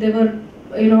created, they were,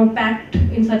 packed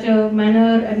in such a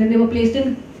manner, and then they were placed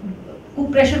in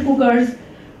pressure cookers,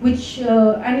 which,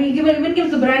 and he even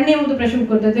gives the brand name of the pressure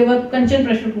cooker, that they were Kanchan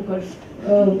pressure cookers,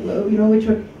 which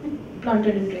were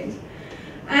planted in trains.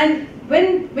 And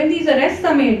when these arrests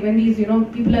are made, when these,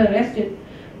 people are arrested,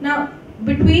 now,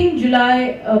 between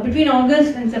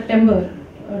August and September,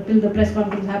 till the press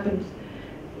conference happens,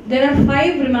 there are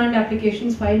 5 remand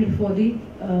applications filed before the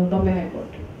Bombay High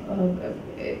Court,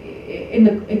 in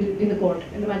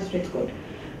the magistrate's court,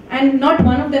 and not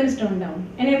one of them is turned down.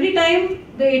 And every time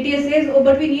the ATS says, oh,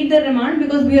 but we need the remand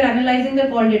because we are analyzing the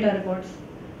call data records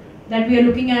that we are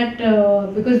looking at,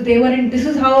 because they were in. This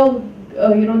is how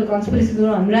the conspiracies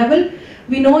will unravel.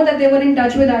 We know that they were in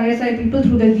touch with ISI people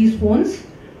through these phones.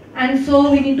 And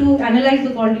so we need to analyze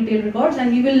the call detail records,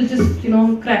 and we will just,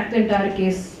 crack the entire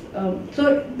case.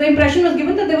 So the impression was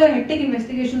given that there were hectic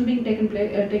investigations being taking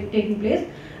place,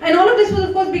 and all of this was,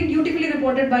 of course, being dutifully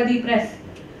reported by the press.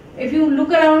 If you look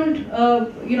around,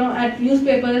 at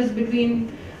newspapers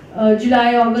between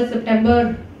July, August,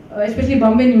 September, especially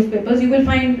Bombay newspapers, you will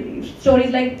find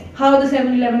stories like how the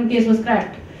 7/11 case was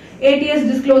cracked. ATS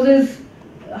discloses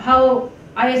how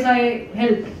ISI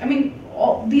helped.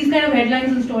 These kind of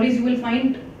headlines and stories you will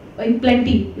find in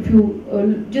plenty if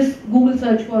you just Google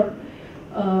search for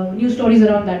news stories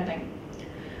around that time.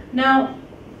 Now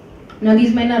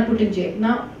these men are put in jail.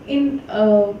 Now,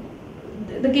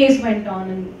 the case went on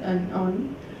and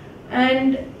on,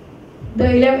 and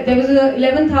there was a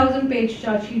 11,000 page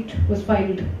charge sheet was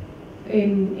filed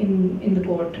in the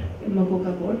court, in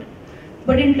Makoka court.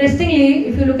 But interestingly,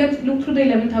 if you look through the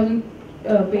 11,000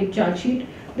 page charge sheet,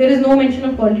 there is no mention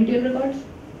of call detail records.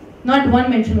 Not one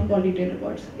mention of call detail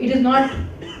records. It is not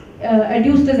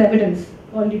adduced as evidence,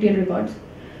 call detail records.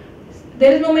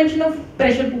 There is no mention of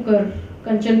pressure cooker,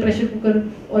 Kanchan pressure cooker,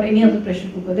 or any other pressure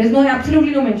cooker. There is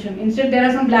absolutely no mention. Instead, there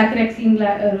are some black Rexine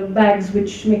bags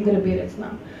which make their appearance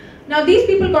now. Now, these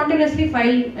people continuously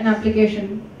file an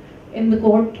application in the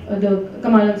court, the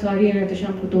Kamal Ansari and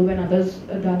Ehtisham Kutub and others,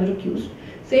 the other accused,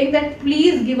 saying that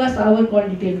please give us our call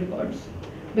detail records,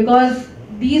 because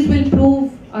these will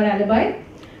prove our alibi.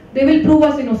 They will prove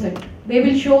us innocent. They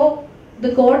will show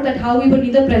the court that how we were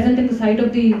neither present in the site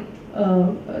of the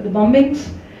bombings.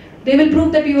 They will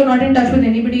prove that we were not in touch with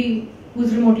anybody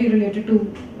who's remotely related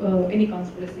to any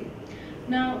conspiracy.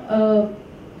 Now,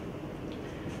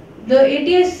 the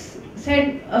ATS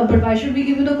said, but why should we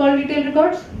give you the call detail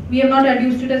records? We have not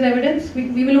adduced it as evidence.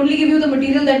 We will only give you the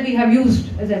material that we have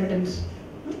used as evidence.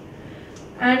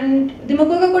 And the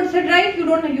Makoka court said, right, you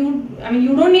don't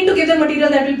need to give them material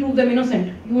that will prove them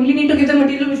innocent. You only need to give them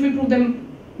material which will prove them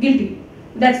guilty.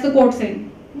 That's the court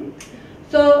saying.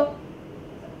 So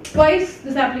twice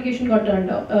this application got turned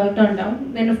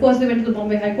down. Then of course they went to the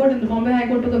Bombay High Court, and the Bombay High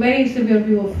Court took a very severe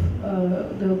view of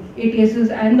the ATS's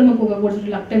and the Makoka court's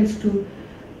reluctance to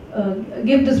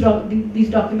give these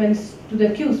documents to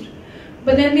the accused.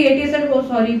 But then the ATS said, oh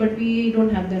sorry, but we don't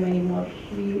have them anymore.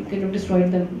 We kind of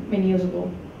destroyed them many years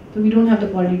ago. So we don't have the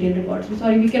call detail records. So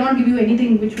sorry, we cannot give you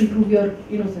anything which will prove your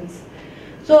innocence.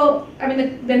 So,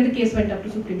 then the case went up to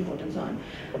Supreme Court and so on.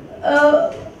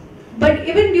 But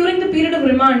even during the period of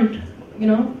remand, we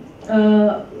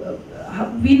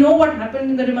know what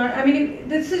happened in the remand.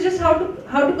 This is just how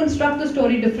to construct the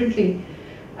story differently.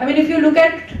 If you look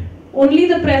at only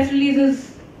the press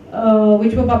releases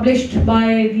which were published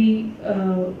by the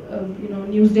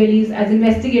news dailies as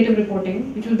investigative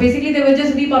reporting, which was basically they were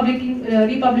just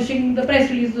republishing the press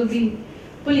releases of the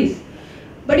police.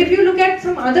 But if you look at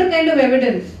some other kind of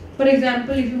evidence, for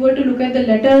example, if you were to look at the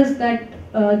letters that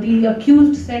the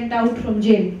accused sent out from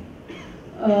jail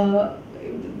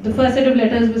The first set of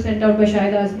letters were sent out by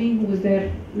Shahid Azmi, who was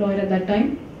their lawyer at that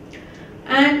time.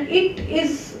 And it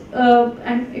is,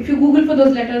 and if you Google for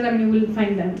those letters, I mean, you will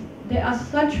find them. They are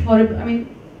such horrible, I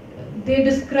mean, they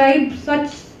describe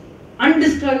such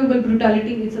undescribable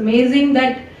brutality. It's amazing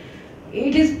that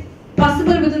it is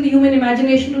possible within the human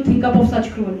imagination to think up of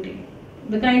such cruelty.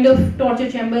 The kind of torture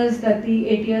chambers that the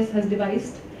ATS has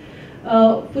devised,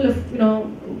 full of,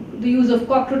 the use of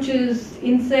cockroaches,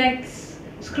 insects,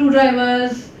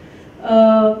 screwdrivers,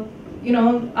 our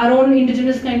own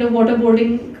indigenous kind of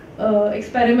waterboarding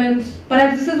experiments.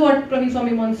 Perhaps this is what Praveen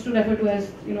Swami wants to refer to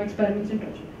as, experiments in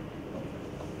torture.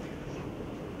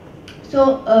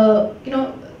 So,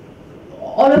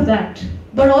 all of that.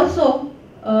 But also,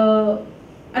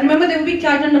 and remember they will be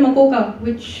charged under Makoka,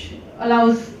 which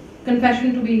allows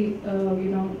confession to be,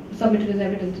 submitted as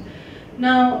evidence.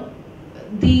 Now,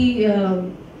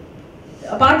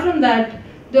 apart from that,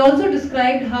 they also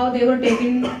described how they were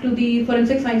taken to the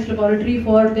forensic science laboratory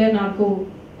for their narco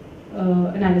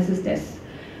analysis tests.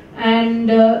 And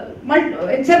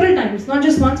several times, not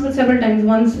just once, but several times.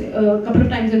 Once, a couple of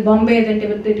times in Bombay, then they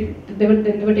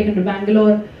were taken to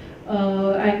Bangalore,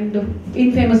 and the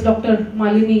infamous Dr.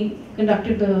 Malini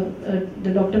conducted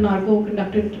the Dr. Narco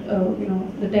conducted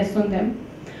the tests on them.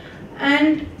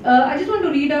 And I just want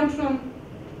to read out from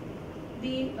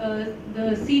the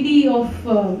CD of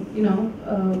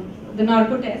the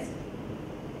narco test,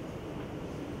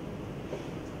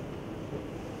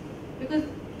 because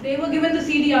they were given the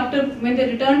CD after, when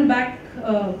they returned back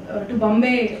to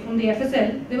Bombay from the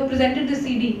FSL. They were presented the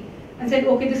CD and said,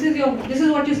 okay, this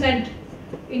is what you said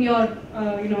in your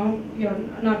your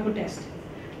narco test.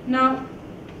 Now,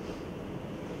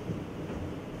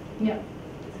 yeah.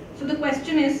 So the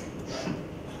question is,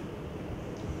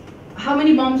 how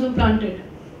many bombs were planted?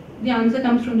 The answer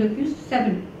comes from the accused: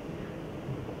 7.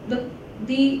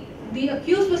 The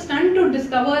accused was stunned to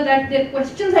discover that their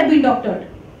questions had been doctored.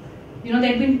 They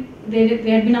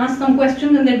had been asked some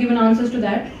questions and they had given answers to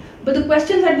that, but the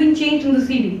questions had been changed in the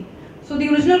CD. So the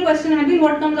original question had been,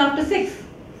 what comes after 6?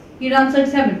 He had answered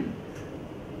 7.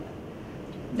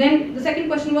 Then the second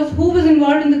question was, who was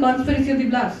involved in the conspiracy of the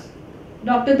blast?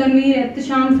 Dr. Tanveer,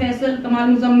 Ehtisham, Faisal, Kamal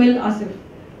Muzammil, Asif.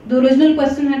 The original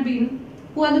question had been,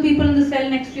 who are the people in the cell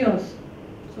next to yours?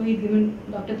 So he'd given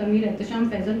Dr. Tanveer, Ehtisham,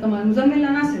 Faisal, Kamal Muzammil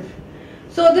and Asif.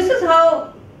 So this is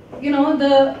how,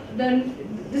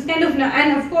 this kind of,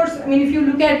 and of course, I mean, if you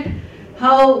look at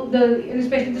how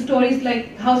especially the stories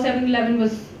like how 7/11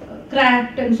 was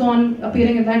cracked and so on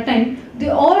appearing at that time, they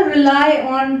all rely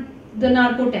on the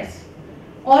narco tests.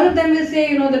 All of them will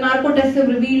say, the narco tests have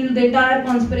revealed the entire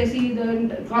conspiracy,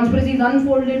 the conspiracy is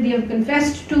unfolded, they have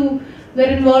confessed to their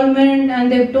involvement,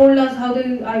 and they've told us how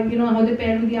they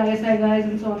paired with the ISI guys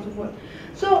and so on and so forth.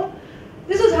 So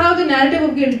this is how the narrative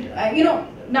of guilt,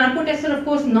 narco tests are of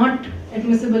course not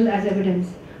admissible as evidence,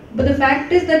 but the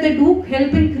fact is that they do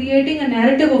help in creating a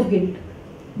narrative of guilt.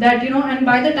 That, and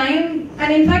by the time,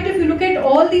 and in fact if you look at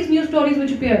all these news stories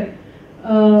which appear,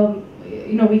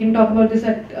 we can talk about this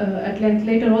at length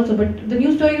later also, but the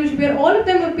news stories which appear, all of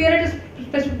them appear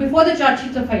before the charge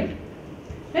sheets are filed.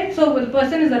 Right? So the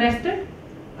person is arrested,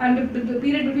 and the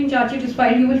period between charge sheet is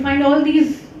filed, you will find all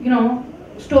these,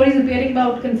 stories appearing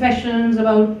about confessions,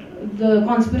 about the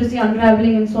conspiracy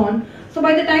unraveling and so on. So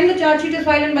by the time the charge sheet is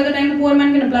filed and by the time the poor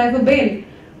man can apply for bail,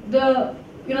 the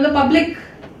public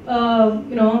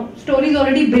story is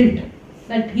already built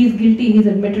that he's guilty, he's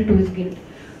admitted to his guilt.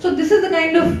 So this is the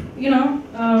kind of,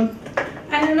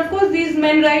 and of course these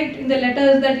men write in their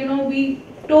letters that, we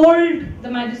told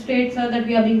the magistrates that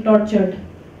we are being tortured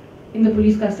in the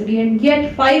police custody, and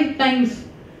yet 5 times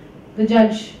the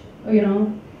judge,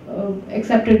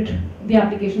 accepted the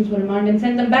applications for remand and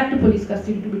sent them back to police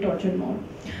custody to be tortured more.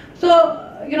 So,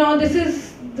 this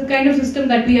is the kind of system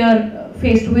that we are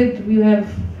faced with. We have,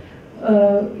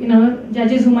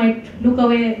 judges who might look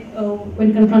away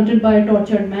when confronted by a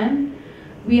tortured man.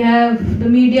 We have the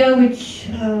media which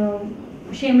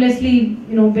shamelessly,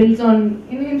 builds on.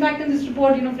 In fact, in this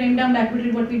report, Frame Down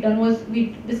Acquitted, what we've done was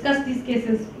we discussed these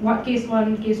cases, case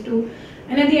 1, case 2,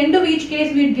 and at the end of each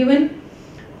case, we had given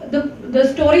the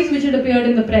stories which had appeared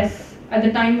in the press at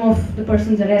the time of the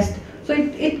person's arrest. So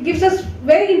it gives us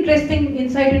very interesting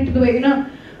insight into the way,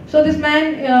 So this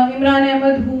man, Imran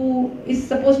Ahmed, who is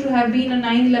supposed to have been a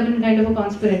 9/11 kind of a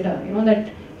conspirator, that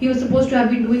he was supposed to have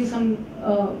been doing some,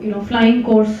 flying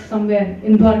course somewhere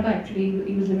in Dwarka. Actually,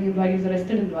 he was living in Dwarka. He was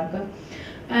arrested in Dwarka,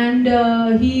 and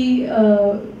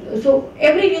so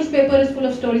every newspaper is full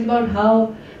of stories about how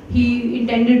he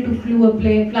intended to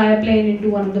fly a plane into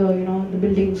one of the, the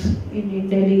buildings in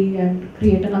Delhi and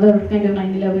create another kind of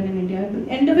 9/11 in India. At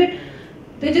the end of it,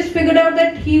 they just figured out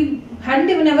that he hadn't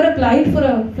even ever applied for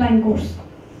a flying course.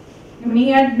 I mean, he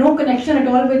had no connection at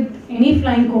all with any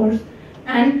flying course,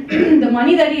 and the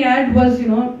money that he had was,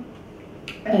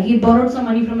 he borrowed some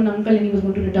money from an uncle and he was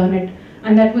going to return it,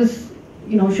 and that was,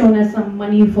 shown as some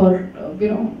money for,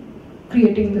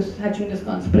 hatching this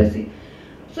conspiracy.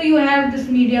 So you have this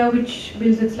media which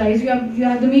builds its lies. You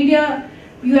have the media.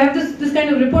 You have this kind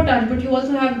of reportage, but you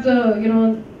also have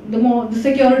the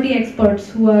security experts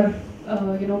who are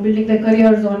building their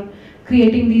careers on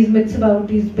creating these myths about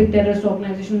these big terrorist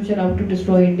organizations which are out to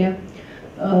destroy India.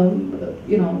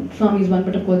 Swami is one,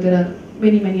 but of course there are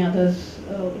many others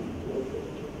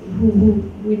who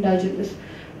indulge in this.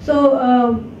 So,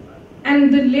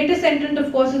 and the latest entrant,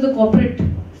 of course, is the corporate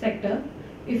sector.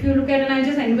 If you look at, and I'll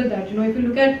just end with that, if you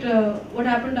look at what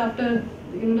happened after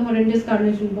the horrendous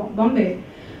carnage in Bombay,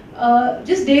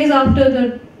 just days after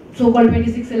the so-called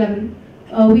 26/11,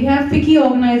 we have FICCI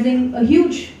organizing a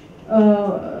huge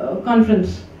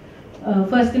conference,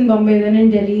 first in Bombay, then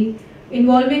in Delhi,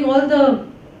 involving all the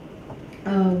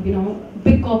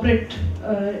big corporate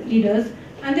leaders,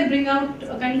 and they bring out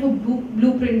a kind of a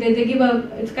blueprint. They give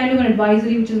it's kind of an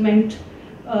advisory which is meant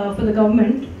for the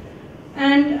government.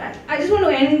 And I just want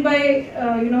to end by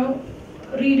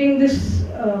reading this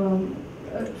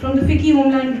from the FICCI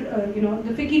Homeland,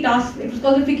 the FICCI task. It was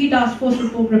called the FICCI Task Force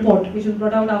report, which was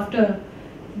brought out after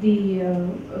the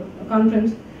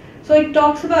conference. So it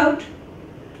talks about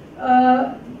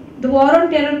the war on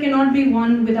terror cannot be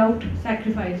won without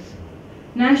sacrifice.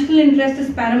 National interest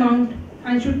is paramount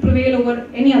and should prevail over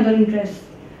any other interests,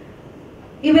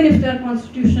 even if they are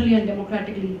constitutionally and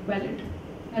democratically valid.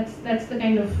 That's the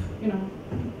kind of,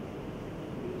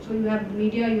 so you have the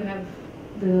media, you have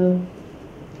the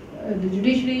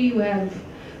judiciary, you have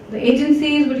the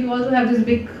agencies, but you also have this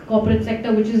big corporate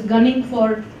sector which is gunning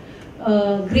for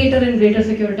greater and greater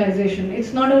securitization.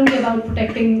 It's not only about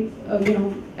protecting,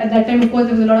 at that time of course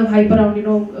there was a lot of hype around,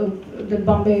 the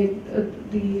Bombay,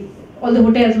 all the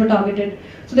hotels were targeted.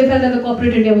 So they felt that the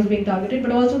corporate India was being targeted,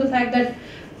 but also the fact that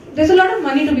there's a lot of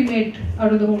money to be made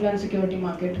out of the homeland security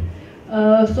market.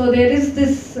 So there is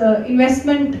this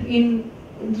investment in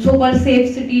so-called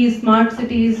safe cities, smart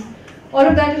cities. All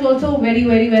of that is also very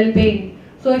well paying.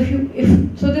 So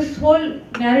so this whole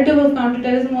narrative of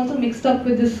counterterrorism also mixed up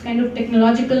with this kind of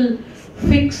technological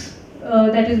fix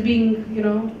that is being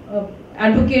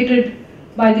advocated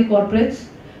by the corporates,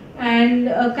 and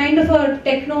a kind of a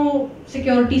techno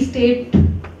security state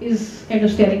is kind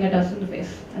of staring at us in the face.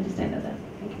 I'll just end at that.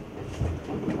 Thank you.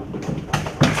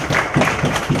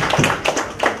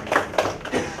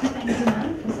 Thank you,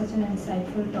 ma'am, for such an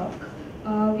insightful talk.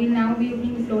 We'll now be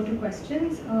opening the floor to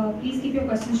questions. Please keep your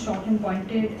questions short and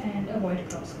pointed and avoid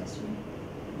cross-questioning.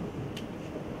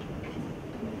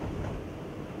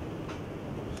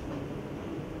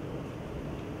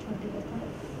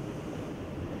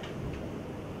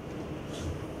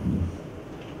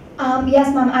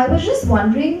 Yes, ma'am. I was just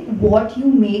wondering what you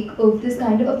make of this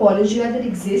kind of apologia that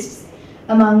exists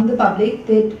among the public,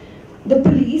 that the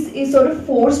police is sort of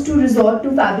forced to resort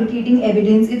to fabricating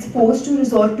evidence, it's forced to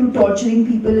resort to torturing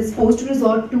people, it's forced to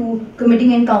resort to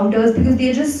committing encounters because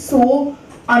they're just so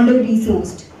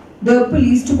under-resourced. The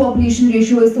police to population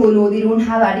ratio is so low, they don't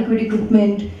have adequate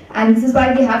equipment, and this is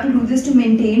why they have to do this to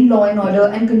maintain law and order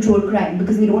and control crime,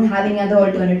 because they don't have any other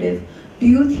alternative. Do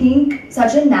you think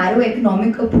such a narrow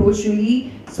economic approach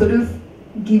really sort of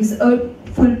gives a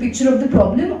full picture of the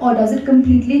problem, or does it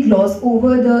completely gloss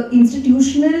over the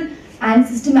institutional and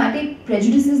systematic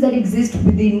prejudices that exist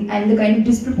within and the kind of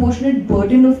disproportionate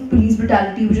burden of police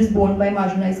brutality which is borne by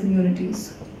marginalized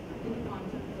communities?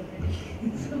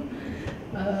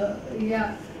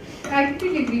 Yeah, I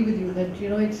completely agree with you that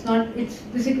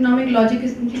this economic logic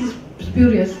is completely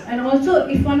spurious. And also,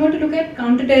 if one were to look at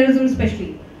counterterrorism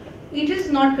especially, it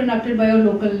is not conducted by a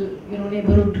local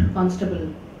neighborhood constable.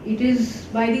 It is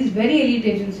by these very elite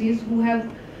agencies who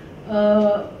have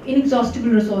inexhaustible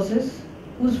resources,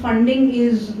 whose funding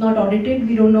is not audited.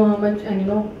 We don't know how much, and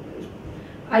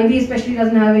IB especially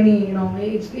doesn't have any,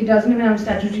 it doesn't even have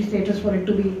statutory status for it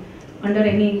to be under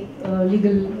any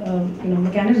legal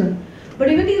mechanism. But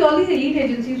even all these elite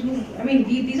agencies who,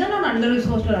 these are not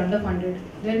under-resourced or underfunded.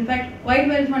 They're in fact quite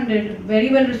well funded, very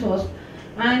well resourced.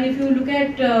 And if you look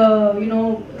at,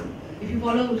 if you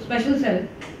follow Special Cell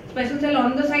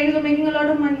on the side is making a lot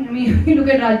of money. If you look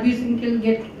at Rajbir Singh Gill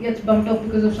gets bumped off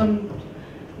because of some,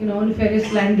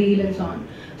 nefarious land deal and so on.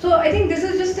 So I think this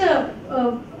is just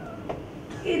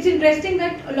it's interesting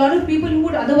that a lot of people who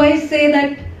would otherwise say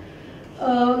that,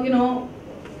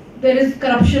 there is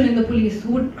corruption in the police,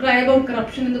 who would cry about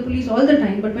corruption in the police all the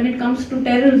time, but when it comes to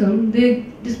terrorism, they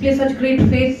display such great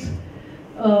faith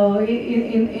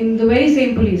in the very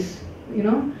same police, you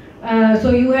know.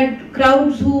 So you had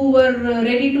crowds who were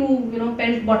ready to, you know,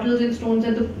 pelt bottles and stones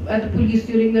at the police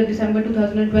during the December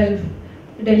 2012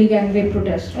 Delhi gang rape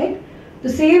protest, right? The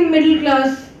same middle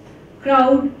class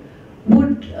crowd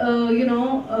would,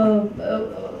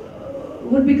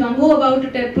 would be gung-ho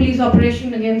about a police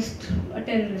operation against a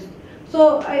terrorist.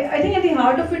 So I think at the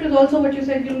heart of it is also what you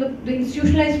said, you know, the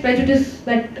institutionalized prejudice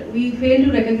that we fail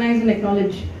to recognize and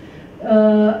acknowledge. You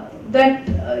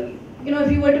know,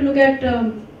 if you were to look at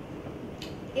the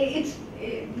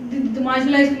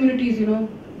marginalized communities, you know,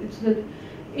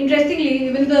 interestingly,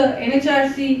 even the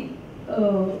NHRC,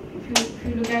 if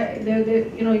you look at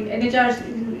you know,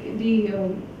 NHRC, the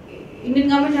Indian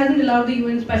government hasn't allowed the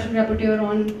UN Special Rapporteur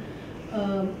on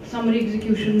summary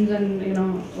executions and, you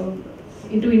know,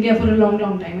 into India for a long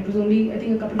time. It was only, I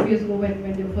think, a couple of years ago when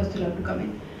they were first allowed to come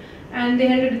in, and they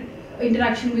had an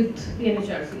interaction with the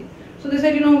NHRC. So they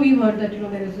said, you know, we've heard that, you know,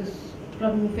 there is this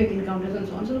problem of fake encounters and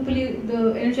so on. So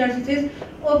the NHRC says,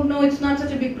 oh no, it's not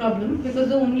such a big problem, because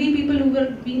the only people who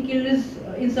were being killed is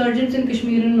insurgents in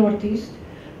Kashmir and Northeast,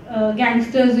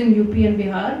 gangsters in UP and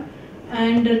Bihar,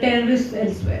 and terrorists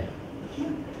elsewhere.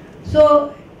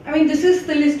 So, I mean, this is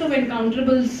the list of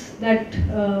encountrables that,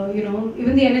 you know,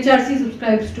 even the NHRC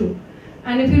subscribes to.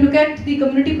 And if you look at the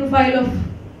community profile of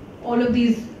all of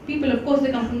these people, of course, they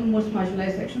come from the most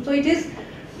marginalized section. So it is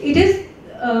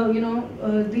you know,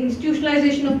 the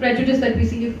institutionalization of prejudice that we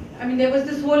see. I mean, there was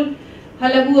this whole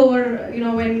hullabaloo over, you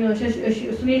know, when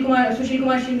Sushil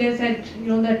Kumar Shinde said, you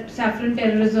know, that saffron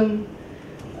terrorism,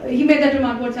 he made that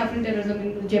remark about saffron terrorism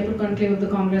in the Jaipur conclave of the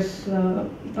Congress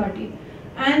party.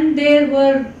 And there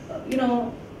were, you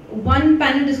know, one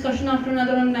panel discussion after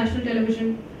another on national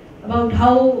television about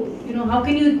how, you know, how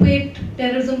can you equate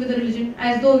terrorism with a religion,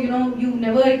 as though, you know, you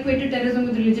never equated terrorism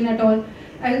with religion at all.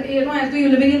 As, you know, as though you're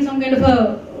living in some kind of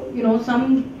a, you know,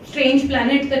 some strange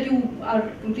planet that you are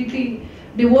completely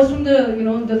divorced from the, you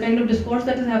know, the kind of discourse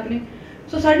that is happening.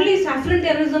 So suddenly saffron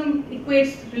terrorism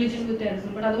equates religion with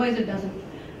terrorism, but otherwise it doesn't.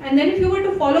 And then if you were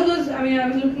to follow those, I mean, I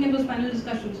was looking at those panel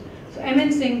discussions. So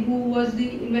M.N. Singh, who was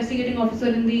the investigating officer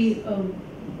in the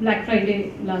Black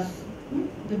Friday blast,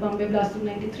 the Bombay blast of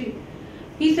 '93,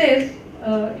 he says, if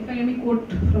I let me quote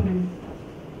from him.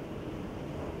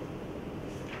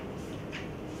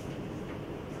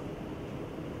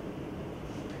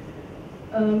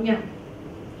 Yeah,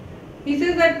 he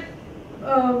says that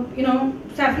you know,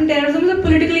 saffron terrorism is a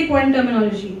politically coined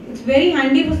terminology. It's very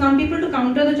handy for some people to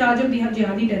counter the charge of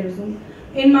jihadi terrorism.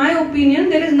 In my opinion,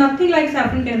 there is nothing like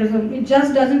saffron terrorism. It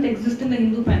just doesn't exist in the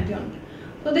Hindu pantheon.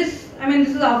 So this, I mean,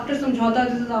 this is after Samjhauta,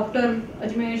 this is after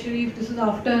Ajmer Sharif, this is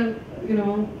after, you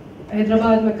know,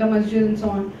 Hyderabad, Mecca Masjid and so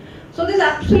on. So this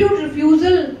absolute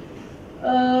refusal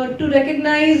to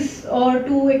recognize or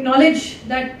to acknowledge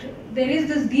that there is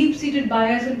this deep-seated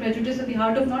bias and prejudice at the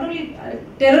heart of not only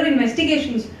terror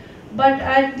investigations, but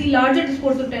at the larger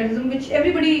discourse of terrorism, which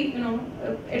everybody, you know,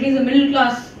 at least the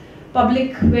middle-class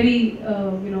public, very,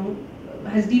 you know,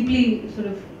 has deeply sort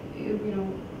of, you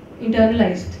know,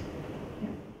 internalized.